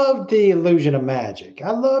I loved the illusion of magic.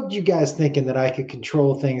 I loved you guys thinking that I could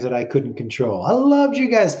control things that I couldn't control. I loved you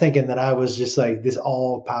guys thinking that I was just like this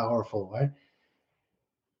all powerful, right?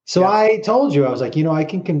 So I told you, I was like, I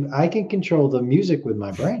can control the music with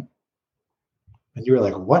my brain. And you were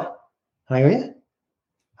like, what? And I go, yeah.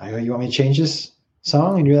 I go, you want me to change this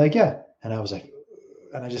song? And you're like, yeah. And I was like,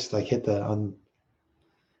 and I just like hit the on.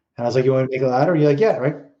 And I was like, you want to make it louder? And you're like, yeah,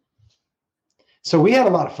 right. So we had a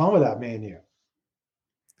lot of fun with that, me and you.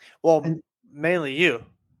 Well, mainly you.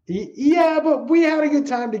 Yeah, but we had a good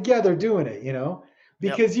time together doing it,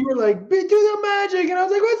 because you were like, do the magic. And I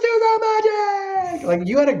was like, let's do the magic. Like,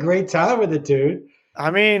 you had a great time with it, dude. I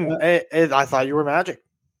mean, I thought you were magic.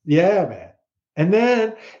 Yeah, man. And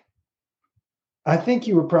then I think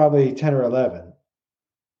you were probably 10 or 11.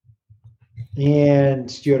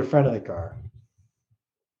 And you had a friend in the car.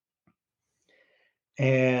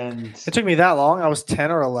 And it took me that long. I was 10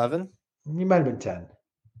 or 11. You might have been 10.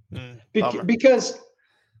 Because,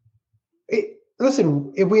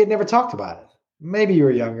 listen, if we had never talked about it, maybe you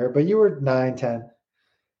were younger, but you were 9, 10.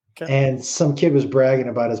 Okay. And some kid was bragging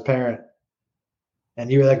about his parent.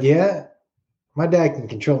 And you were like, yeah, my dad can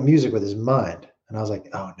control music with his mind. And I was like,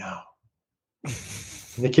 oh, no.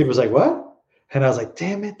 And the kid was like, what? And I was like,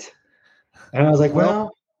 damn it. And I was like,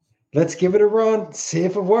 well, let's give it a run, see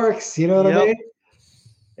if it works. You know what I mean?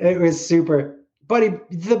 It was super. Buddy,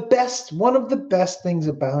 one of the best things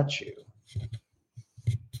about you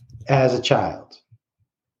as a child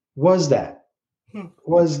was the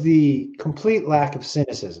complete lack of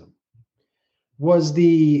cynicism. Was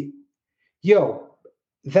the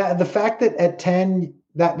fact that at 10,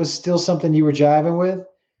 that was still something you were jiving with,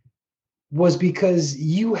 was because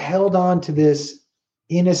you held on to this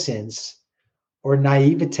innocence or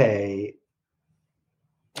naivete.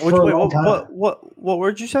 What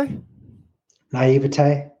word did you say?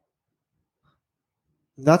 Naivete.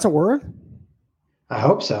 That's a word? I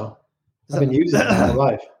hope so. I've been using it my whole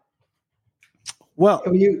life. Well,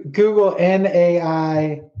 when you Google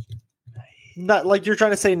NAI. Not like you're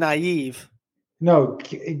trying to say naive. No,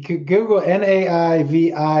 Google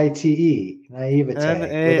NAIVITE.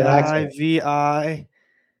 Naivete. NAIVI.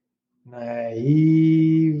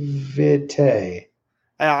 Naivete.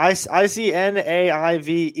 I see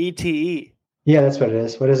NAIVETE. Yeah, that's what it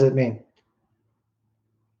is. What does it mean?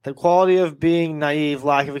 The quality of being naive,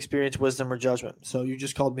 lack of experience, wisdom, or judgment. So you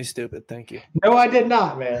just called me stupid. Thank you. No, I did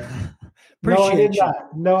not, man. No, I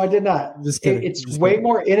did not. It's way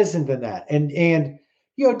more innocent than that. And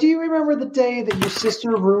do you remember the day that your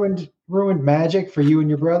sister ruined magic for you and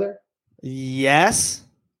your brother? Yes.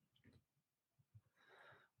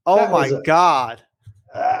 Oh my God.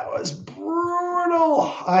 That was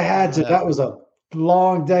brutal. I had to. That was a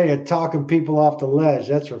long day of talking people off the ledge.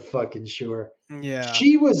 That's for fucking sure. Yeah.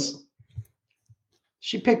 She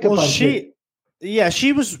picked up on shit. Yeah,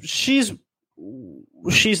 she's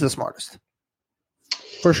the smartest.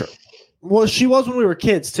 For sure. Well, she was when we were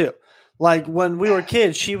kids too. Like when we were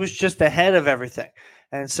kids, she was just ahead of everything.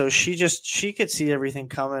 And so she could see everything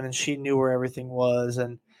coming and she knew where everything was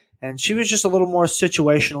and she was just a little more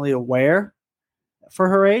situationally aware for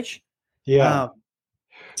her age. Yeah.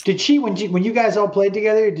 Did she when you guys all played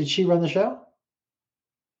together, did she run the show?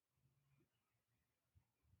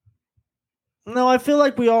 No, I feel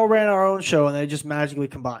like we all ran our own show and they just magically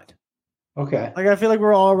combined. Okay. Like I feel like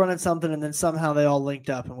we're all running something and then somehow they all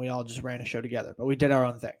linked up and we all just ran a show together, but we did our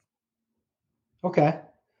own thing. Okay.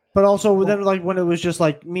 But also then like when it was just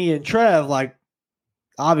like me and Trev, like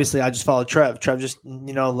obviously I just followed Trev. Trev just,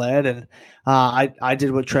 led and I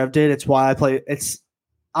did what Trev did. It's why I play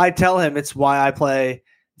I tell him it's why I play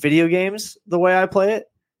video games the way I play it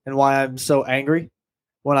and why I'm so angry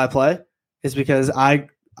when I play is because I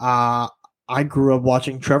grew up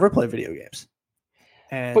watching Trevor play video games.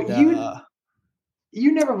 And, but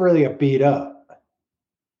you never really got beat up.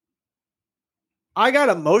 I got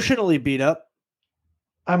emotionally beat up.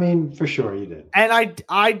 I mean, for sure you did. And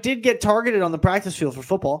I did get targeted on the practice field for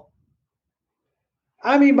football.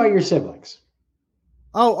 I mean, by your siblings.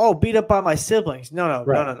 Oh, beat up by my siblings. No.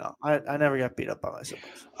 Right. No. I never got beat up by my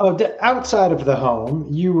siblings. Oh, outside of the home,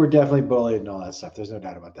 you were definitely bullied and all that stuff. There's no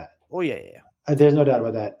doubt about that. Oh, yeah. There's no doubt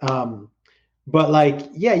about that.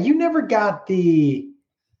 But you never got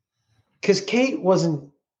because Kate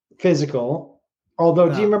wasn't physical. Although,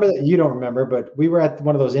 Do you remember that? You don't remember, but we were at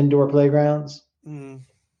one of those indoor playgrounds. Mm.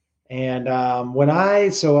 And we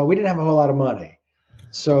didn't have a whole lot of money.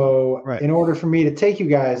 So in order for me to take you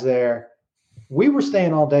guys there, we were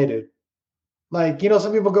staying all day, dude. Like,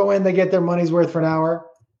 some people go in, they get their money's worth for an hour.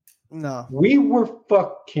 No. We were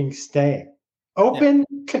fucking staying. Open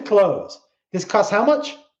to close. This costs how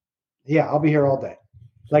much? Yeah, I'll be here all day.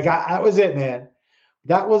 Like, that was it, man.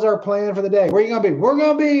 That was our plan for the day. Where are you going to be? We're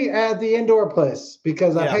going to be at the indoor place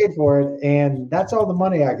because I paid for it, and that's all the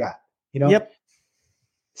money I got, Yep.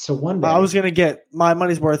 So one day I was going to get my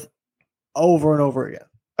money's worth over and over again.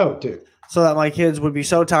 Oh, dude. So that my kids would be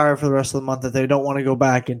so tired for the rest of the month that they don't want to go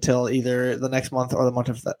back until either the next month or the month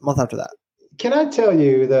after that. Can I tell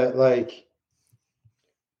you that, like,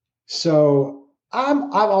 so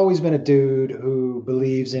I've always been a dude who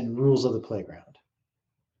believes in rules of the playground.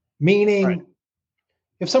 Meaning, right.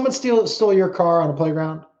 If someone stole your car on a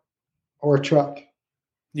playground or a truck,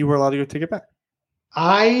 you were allowed to go take it back.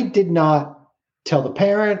 I did not tell the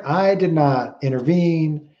parent. I did not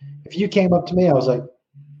intervene. If you came up to me, I was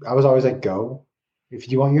always like, go.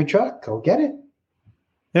 If you want your truck, go get it.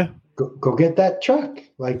 Yeah. Go get that truck.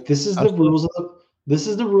 Like, this is the rules this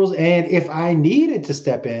is the rules. And if I needed to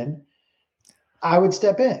step in, I would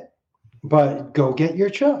step in. But go get your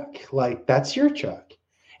truck. Like, that's your truck.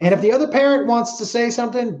 And if the other parent wants to say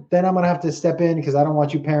something, then I'm going to have to step in because I don't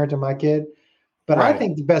want you parenting my kid. But right. I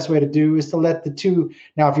think the best way to do is to let the two.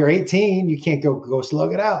 Now, if you're 18, you can't go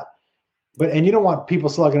slug it out. And you don't want people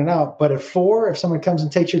slugging it out. But at 4, if someone comes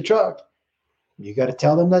and takes your truck, you got to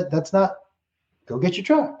tell them that's not. Go get your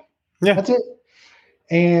truck. Yeah, that's it.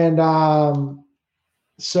 And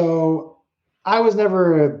so I was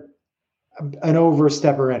never an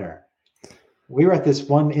overstepper inner. We were at this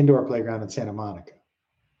one indoor playground in Santa Monica.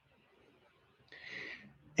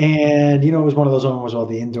 And, it was one of those ones with all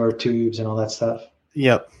the indoor tubes and all that stuff.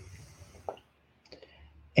 Yep.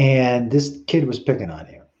 And this kid was picking on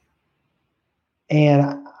you.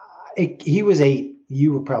 And he was 8.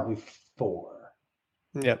 You were probably 4.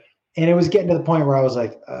 Yep. And it was getting to the point where I was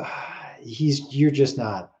like, you're just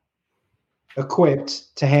not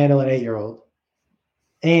equipped to handle an 8-year-old.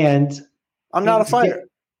 And I'm not a fighter.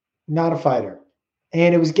 Not a fighter.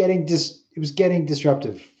 And it was getting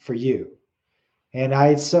disruptive for you. And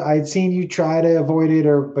I'd seen you try to avoid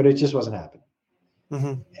it, but it just wasn't happening.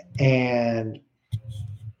 Mm-hmm. And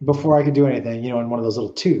before I could do anything, in one of those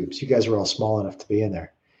little tubes, you guys were all small enough to be in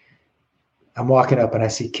there. I'm walking up and I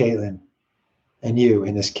see Caitlin and you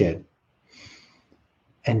and this kid.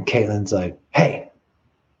 And Caitlin's like, "Hey,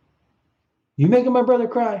 you making my brother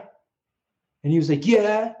cry?" And he was like,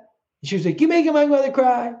 "Yeah." And she was like, "You making my brother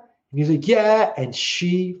cry?" And he was like, "Yeah." And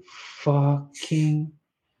she fucking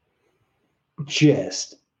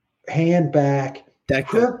just hand back,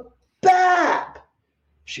 bap.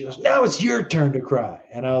 She goes, "Now it's your turn to cry."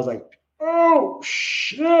 And I was like, "Oh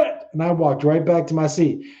shit." And I walked right back to my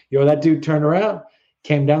seat. That dude turned around,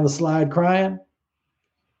 came down the slide crying,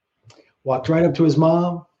 walked right up to his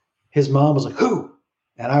mom. His mom was like, "Who?"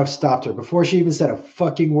 And I stopped her before she even said a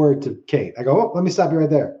fucking word to Kate. I go, "Oh, let me stop you right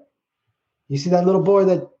there. You see that little boy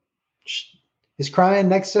that is crying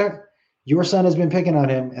next to her? Your son has been picking on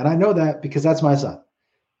him. And I know that because that's my son.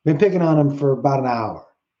 Been picking on him for about an hour."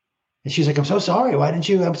 And she's like, "I'm so sorry. Why didn't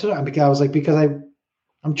you?" I'm sorry. Because I was like, because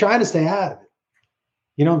I'm trying to stay out of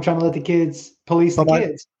it. I'm trying to let the kids police the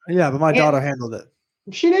kids. Yeah, but my daughter handled it.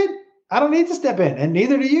 She did. I don't need to step in. And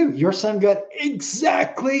neither do you. Your son got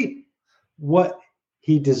exactly what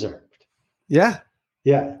he deserved. Yeah.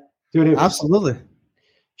 Yeah. Dude, absolutely.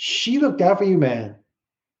 She looked out for you, man.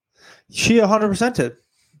 She 100% did.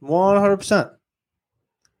 100%.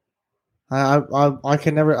 I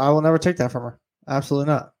will never take that from her. Absolutely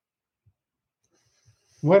not.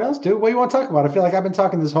 What else, dude? What do you want to talk about? I feel like I've been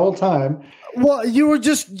talking this whole time. Well, you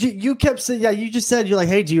kept saying, you just said, you're like,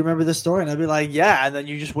 "Hey, do you remember this story?" And I'd be like, "Yeah." And then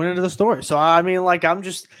you just went into the story. So, I mean, like, I'm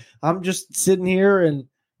just sitting here and,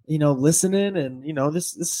 listening. And,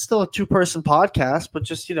 this is still a 2-person podcast, but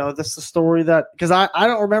just, this is the story that, because I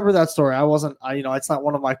don't remember that story. It's not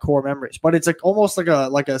one of my core memories, but it's like almost like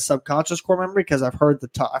a subconscious core memory because I've heard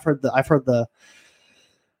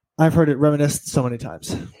it reminisced so many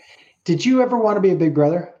times. Did you ever want to be a big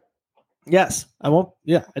brother? Yes, I won't.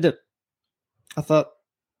 Yeah, I did. I thought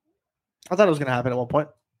it was going to happen at one point.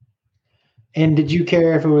 And did you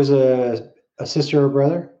care if it was a sister or a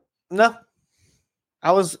brother? No,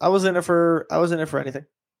 I was in it for anything.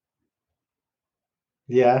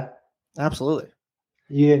 Yeah, absolutely.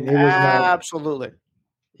 Absolutely.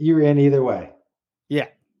 You were in either way. Yeah.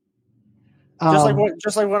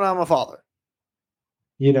 Just like when I'm a father.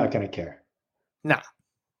 You're not going to care. Nah.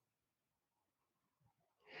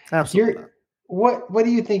 Absolutely. What do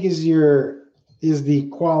you think is the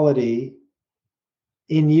quality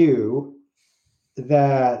in you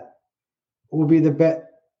that will be the best?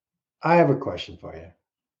 I have a question for you.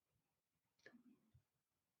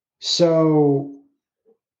 So,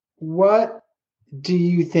 what do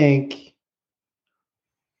you think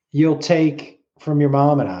you'll take from your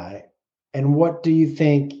mom and I, and what do you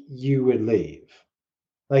think you would leave?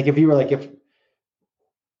 Like, if you were like, if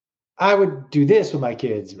I would do this with my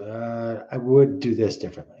kids, I would do this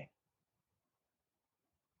differently.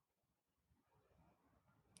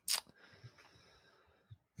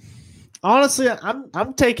 Honestly,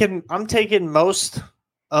 I'm taking most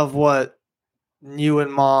of what you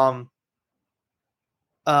and Mom.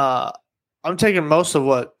 I'm taking most of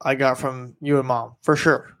what I got from you and Mom for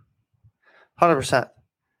sure, 100%.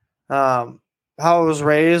 How I was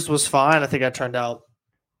raised was fine. I think I turned out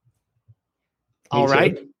all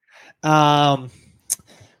right.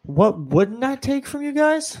 What wouldn't I take from you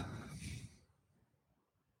guys?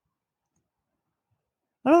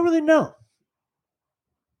 I don't really know.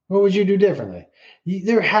 What would you do differently?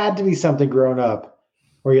 There had to be something grown up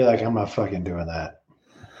where you're like, I'm not fucking doing that.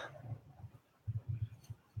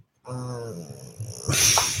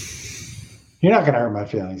 You're not going to hurt my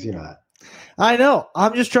feelings. You know that. I know.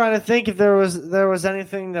 I'm just trying to think if there was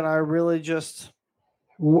anything that I really just.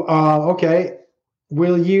 Okay.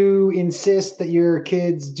 Will you insist that your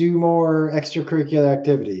kids do more extracurricular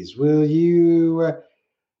activities? Will you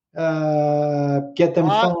get them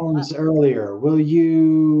phones earlier? Will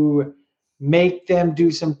you make them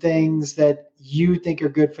do some things that you think are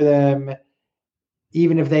good for them,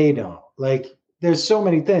 even if they don't? Like, there's so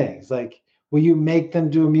many things. Like, will you make them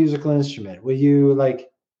do a musical instrument? Will you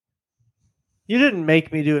You didn't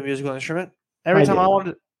make me do a musical instrument. Every time I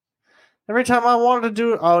wanted to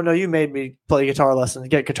do it. Oh no, you made me play guitar lessons,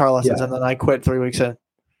 get guitar lessons, and then I quit 3 weeks in.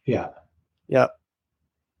 Yeah. Yep.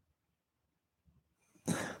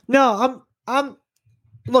 No, I'm.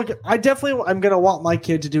 Look, I'm gonna want my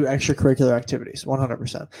kid to do extracurricular activities,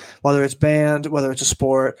 100%. Whether it's band, whether it's a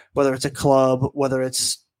sport, whether it's a club, whether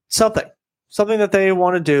it's something that they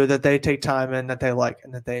want to do, that they take time in, that they like,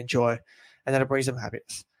 and that they enjoy, and that it brings them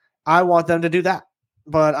happiness. I want them to do that,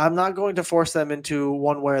 but I'm not going to force them into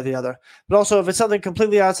one way or the other. But also, if it's something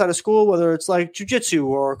completely outside of school, whether it's like jujitsu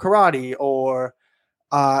or karate, or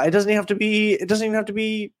it doesn't even have to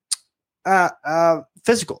be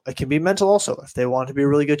physical. It can be mental also. If they want to be a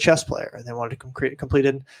really good chess player and they wanted to complete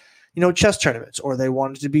in, chess tournaments, or they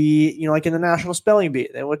wanted to be, like in the national spelling bee,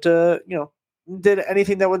 they went to, did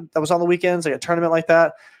anything that was on the weekends, like a tournament like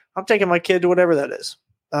that. I'm taking my kid to whatever that is.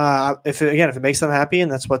 If it makes them happy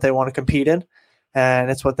and that's what they want to compete in and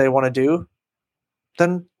it's what they want to do,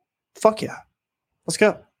 then fuck yeah. Let's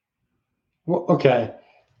go. Well, okay.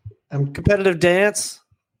 Competitive dance.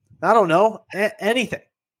 I don't know. Anything.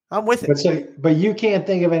 I'm with it. But you can't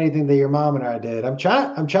think of anything that your mom and I did. I'm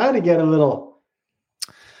trying to get a little.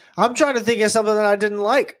 I'm trying to think of something that I didn't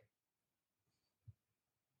like.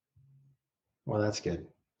 Well, that's good.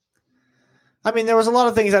 I mean, there was a lot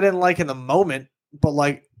of things I didn't like in the moment, but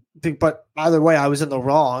either way, I was in the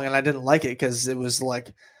wrong and I didn't like it because it was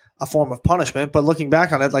like a form of punishment. But looking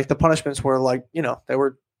back on it, like the punishments were like, they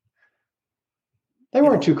weren't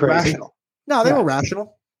too crazy. Rational. No, they were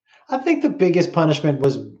rational. I think the biggest punishment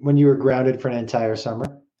was when you were grounded for an entire summer.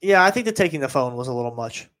 Yeah, I think that taking the phone was a little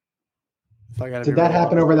much. Did that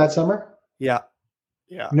happen over that summer? Yeah.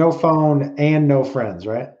 No phone and no friends,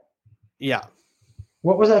 right? Yeah.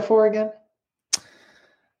 What was that for again?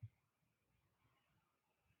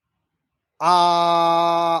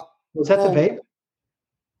 Was that the vape?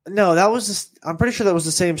 No, that was. I'm pretty sure that was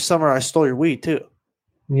the same summer I stole your weed too.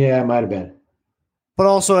 Yeah, it might have been. But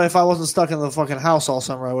also, if I wasn't stuck in the fucking house all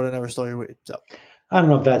summer, I would have never stole your weed. So I don't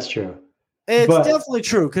know if that's true. It's definitely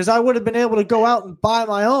true because I would have been able to go out and buy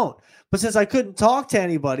my own. But since I couldn't talk to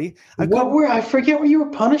anybody, I forget what you were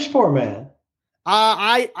punished for, man.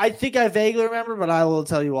 I think I vaguely remember, but I will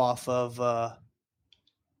tell you off of.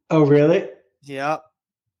 Oh, really? Yeah.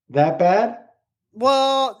 That bad?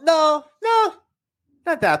 Well, no,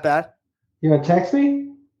 not that bad. You want to text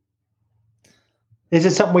me? Is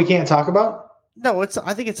it something we can't talk about? No,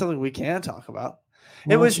 I think it's something we can talk about.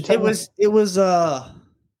 Well, it was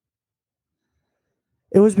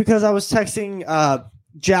because I was texting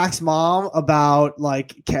Jack's mom about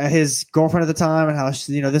like his girlfriend at the time and how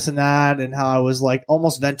this and that, and how I was like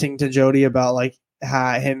almost venting to Jody about like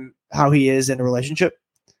how he is in a relationship.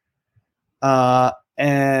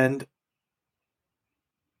 And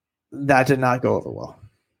that did not go over well.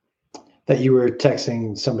 That you were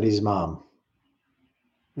texting somebody's mom.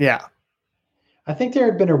 Yeah. I think there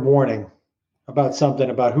had been a warning about something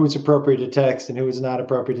about who it's appropriate to text and who is not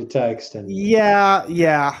appropriate to text. And yeah.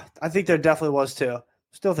 I think there definitely was too.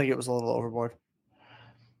 Still think it was a little overboard.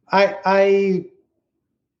 I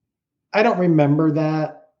don't remember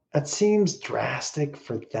that. That seems drastic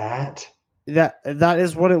for that. That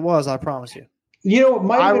is what it was. I promise you.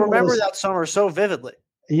 I remember that summer so vividly.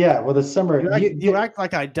 Yeah, well, the summer. You act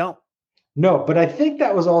like I don't. No, but I think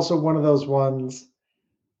that was also one of those ones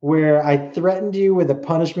where I threatened you with a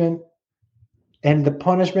punishment, and the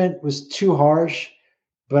punishment was too harsh,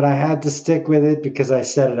 but I had to stick with it because I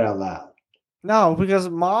said it out loud. No, because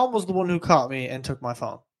Mom was the one who caught me and took my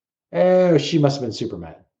phone. Oh, she must have been super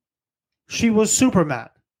mad. She was super mad.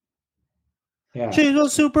 Yeah. She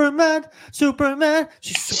was super mad. She's super mad.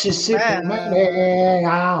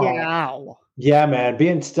 Yeah. Yeah, man.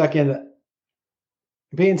 Being stuck in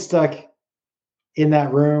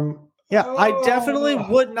that room. Yeah, I definitely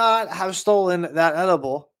would not have stolen that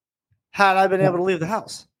edible had I been able to leave the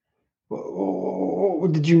house.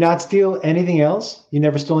 Did you not steal anything else? You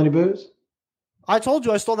never stole any booze? I told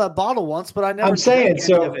you I stole that bottle once, but I never I'm saying, drank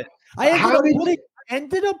any of it. I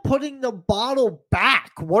ended up putting the bottle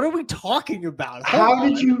back. What are we talking about? How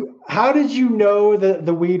did you know that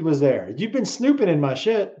the weed was there? You've been snooping in my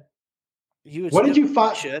shit. What did you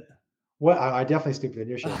find? Shit. What I definitely snooped in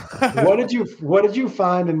your shit. What did you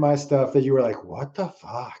find in my stuff that you were like, what the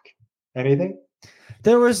fuck? Anything?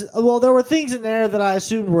 There were things in there that I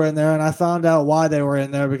assumed were in there, and I found out why they were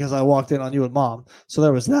in there because I walked in on you and Mom. So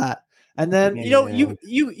there was that. And then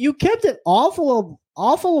you kept an awfully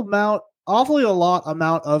a lot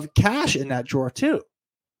amount of cash in that drawer too.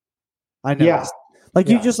 I noticed.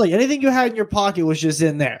 You just like anything you had in your pocket was just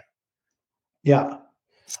in there. Yeah.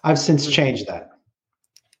 I've since changed that.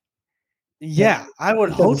 Yeah, I would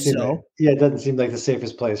hope so. It doesn't seem like the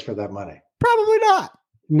safest place for that money. Probably not.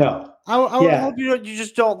 No. I would hope you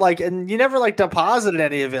just don't and you never deposited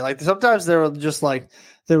any of it. Like sometimes there were just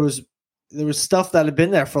there was stuff that had been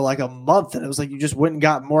there for like a month, and it was like you just went and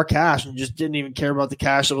got more cash and just didn't even care about the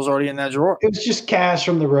cash that was already in that drawer. It was just cash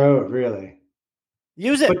from the road, really.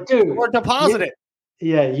 Use it, or deposit it.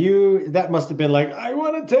 Yeah, that must have been like, I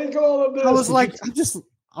want to take all of this. I was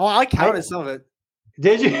I counted some of it.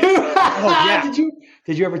 Did you? Oh, yeah.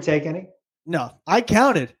 Did you ever take any? No, I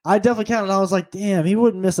counted. I definitely counted. I was like, damn, he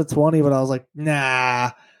wouldn't miss a 20, but I was like, nah.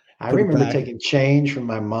 I remember taking change from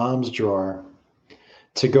my mom's drawer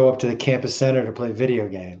to go up to the campus center to play video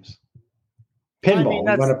games. Pinball. We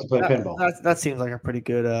went up to play pinball. That seems like a pretty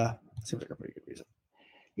good reason.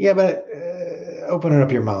 Yeah, but opening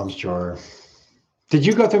up your mom's drawer. Did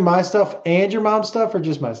you go through my stuff and your mom's stuff, or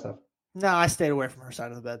just my stuff? No, I stayed away from her side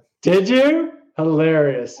of the bed. Did you?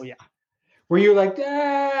 Hilarious. Oh, yeah. Were you like,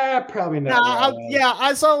 probably not? Yeah,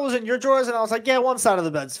 I saw it was in your drawers, and I was like, yeah, one side of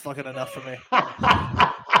the bed's fucking enough for me.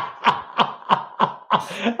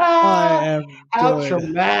 How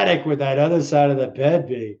traumatic would that other side of the bed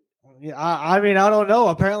be? Yeah, I mean, I don't know.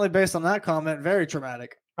 Apparently, based on that comment, very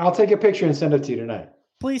traumatic. I'll take a picture and send it to you tonight.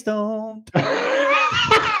 Please don't.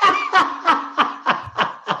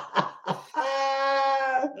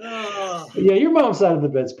 Yeah, your mom's side of the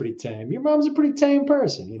bed's pretty tame. Your mom's a pretty tame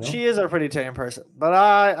person, you know. She is a pretty tame person, but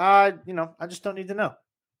I just don't need to know.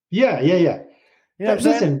 Yeah.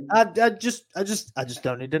 Listen, I just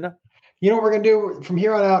don't need to know. You know what we're gonna do from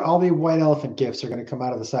here on out? All the white elephant gifts are gonna come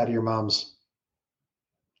out of the side of your mom's.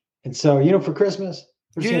 And so, for Christmas,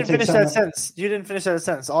 you didn't finish that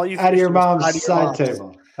sentence. All you out of your mom's side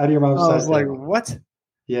table. Out of your mom's side table. I was like, what?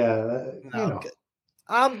 Yeah, no,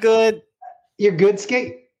 I'm good. You're good,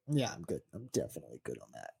 Skate. Yeah, I'm good. I'm definitely good on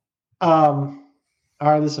that. All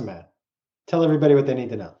right, listen, man. Tell everybody what they need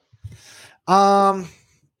to know.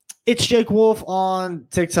 It's Jake Wolf on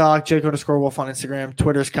TikTok, Jake_Wolf on Instagram.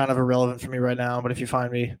 Twitter's kind of irrelevant for me right now, but if you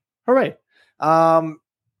find me, hooray.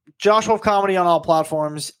 Josh Wolf Comedy on all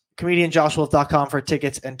platforms. ComedianJoshWolf.com for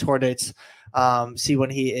tickets and tour dates. See when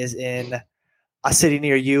he is in a city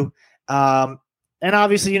near you. And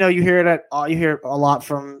obviously, you hear a lot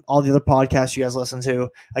from all the other podcasts you guys listen to.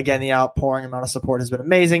 Again, the outpouring amount of support has been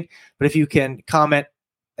amazing. But if you can comment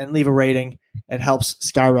and leave a rating, it helps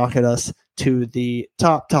skyrocket us to the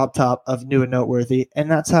top of new and noteworthy.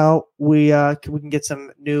 And that's how we can get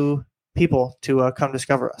some new people to come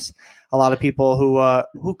discover us. A lot of people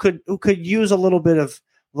who could use a little bit of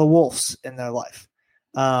the wolves in their life.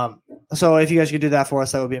 So if you guys could do that for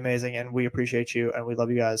us, that would be amazing. And we appreciate you and we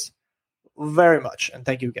love you guys very much, and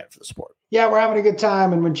thank you again for the support. Yeah, we're having a good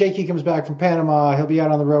time, and when Jakey comes back from Panama, he'll be out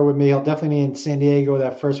on the road with me. He'll definitely be in San Diego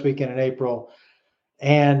that first weekend in April.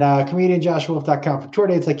 And ComedianJoshWolf.com for tour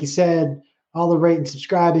dates, like you said, all the rate and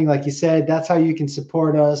subscribing, like you said. That's how you can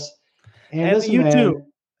support us. And listen, YouTube.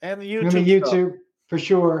 Man, and the YouTube for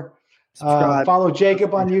sure. Follow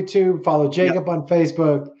Jacob on YouTube. Follow Jacob on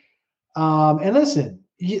Facebook. And listen,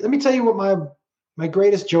 let me tell you what my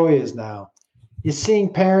greatest joy is now. Is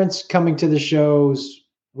seeing parents coming to the shows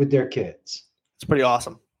with their kids. It's pretty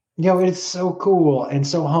awesome. It's so cool and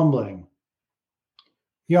so humbling.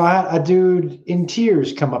 I had a dude in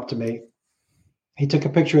tears come up to me. He took a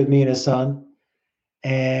picture with me and his son,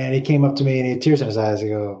 and he came up to me and he had tears in his eyes. I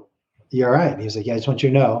go, "You all right?" And he was like, "Yeah, I just want you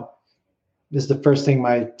to know, this is the first thing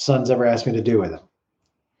my son's ever asked me to do with him."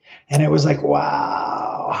 And it was like,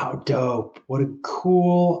 wow, how dope. What a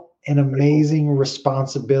cool an amazing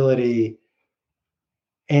responsibility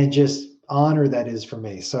and just honor that is for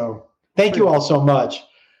me. So thank you all so much.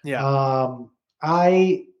 Yeah.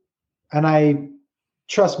 I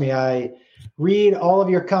trust me, I read all of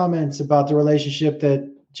your comments about the relationship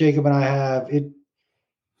that Jacob and I have. It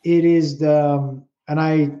is and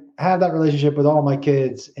I have that relationship with all my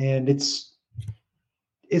kids, and it's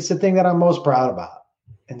the thing that I'm most proud about.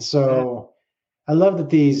 And so I love that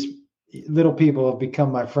these little people have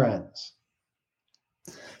become my friends.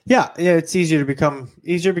 Yeah, it's easier to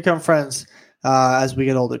become friends as we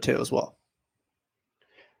get older too, as well.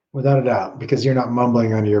 Without a doubt, because you're not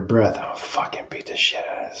mumbling under your breath. Oh, fucking beat the shit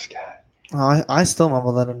out of this guy. Oh, I still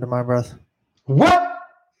mumble that under my breath. What?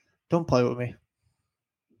 Don't play with me.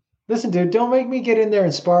 Listen, dude, don't make me get in there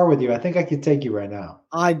and spar with you. I think I could take you right now.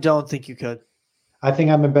 I don't think you could. I think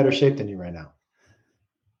I'm in better shape than you right now.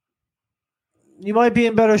 You might be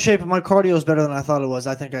in better shape, but my cardio is better than I thought it was.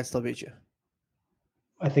 I think I'd still beat you.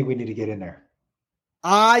 I think we need to get in there.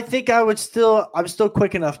 I think I'm still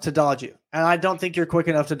quick enough to dodge you. And I don't think you're quick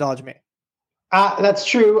enough to dodge me. That's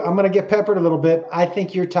true. I'm going to get peppered a little bit. I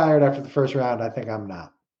think you're tired after the first round. I think I'm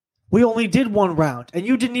not. We only did one round, and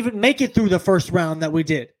you didn't even make it through the first round that we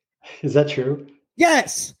did. Is that true?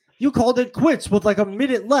 Yes. You called it quits with like a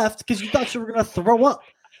minute left because you thought you were going to throw up.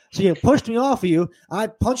 So you pushed me off of you. I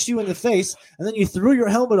punched you in the face, and then you threw your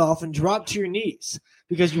helmet off and dropped to your knees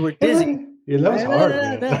because you were dizzy. Yeah, that was hard,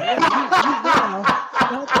 man.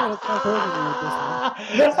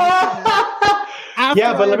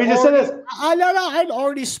 Yeah, but let me just say this. I'd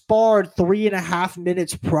already sparred 3.5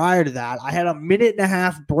 minutes prior to that. I had a 1.5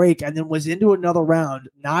 minute break and then was into another round.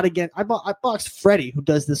 Not again. I boxed Freddie, who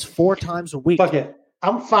does this 4 times a week. Fuck it.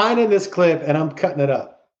 I'm finding this clip and I'm cutting it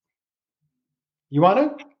up. You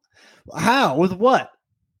want to? How? With what?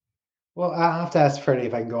 Well, I have to ask Freddie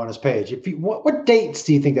if I can go on his page. What dates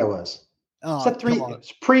do you think that was? Oh, that 3?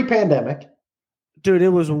 It's pre-pandemic. Dude, it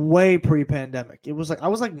was way pre-pandemic. It was like I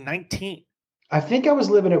was like 19. I think I was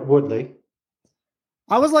living at Woodley.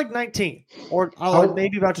 I was like 19, or I was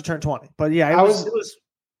maybe about to turn 20. But yeah, it was.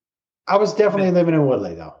 I was definitely living in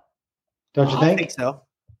Woodley, though. Don't you think?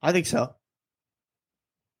 I think so.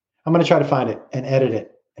 I'm going to try to find it and edit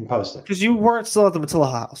it and post it. Because you weren't still at the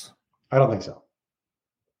Matilla house. I don't think so.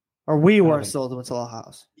 Or we weren't still at the Matilla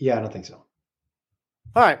house. Yeah, I don't think so.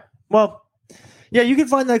 All right. Well, yeah, you can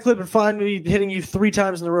find that clip and find me hitting you 3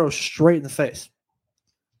 times in a row straight in the face.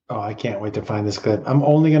 Oh, I can't wait to find this clip. I'm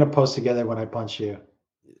only going to post together when I punch you.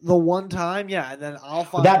 The one time, yeah, and then I'll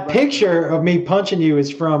find that picture of me punching you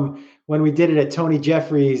is from when we did it at Tony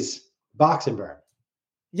Jeffrey's boxing burn.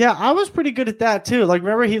 Yeah, I was pretty good at that too. Like,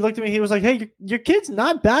 remember he looked at me, he was like, "Hey, your kid's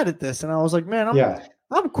not bad at this," and I was like, "Man,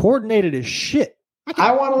 I'm coordinated as shit."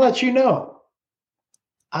 I want to let you know,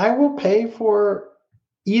 I will pay for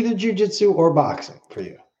either jiu-jitsu or boxing for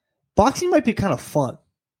you. Boxing might be kind of fun.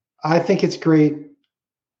 I think it's great.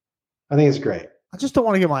 I just don't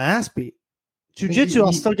want to get my ass beat. Jiu-jitsu,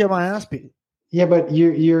 I'll still get my ass beat. Yeah, but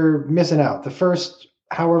you're missing out. The first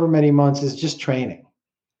however many months is just training.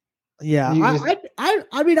 Yeah,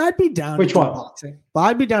 I'd be down. Which one? Boxing, but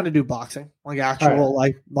I'd be down to do boxing, like actual,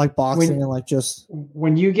 like boxing, and like just.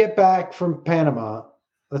 When you get back from Panama,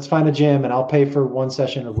 let's find a gym, and I'll pay for 1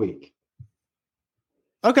 session a week.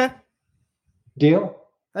 Okay. Deal?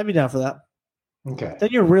 I'd be down for that. Okay. Then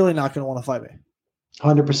you're really not going to want to fight me.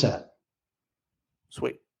 100%.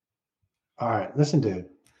 Sweet. All right. Listen, dude.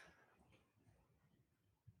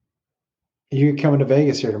 You're coming to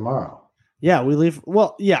Vegas here tomorrow. Yeah, we leave.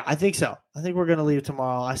 Well, yeah, I think so. I think we're going to leave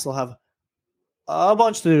tomorrow. I still have a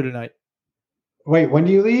bunch to do tonight. Wait, when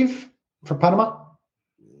do you leave for Panama?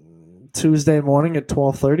 Tuesday morning at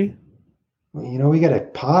 12:30. Well, we got a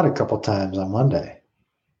pod a couple times on Monday.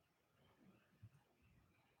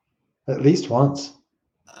 At least once.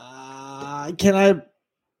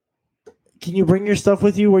 Can you bring your stuff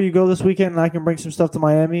with you where you go this weekend, and I can bring some stuff to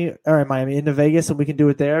Miami into Vegas, and we can do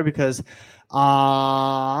it there? Because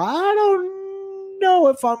I don't know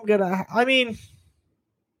if I'm gonna. I mean,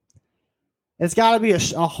 it's got to be a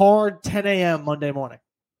hard 10 a.m. Monday morning.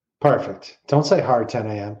 Perfect. Don't say hard 10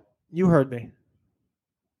 a.m. You heard me.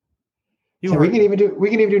 We can even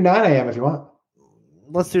do 9 a.m. if you want.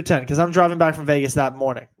 Let's do 10 because I'm driving back from Vegas that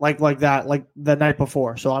morning, like the night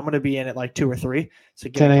before. So I'm going to be in at like 2 or 3. So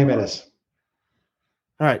 10 a.m. it is.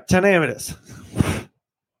 All right, 10 a.m. it is.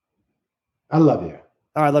 I love you.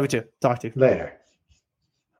 All right, love you too. Talk to you later.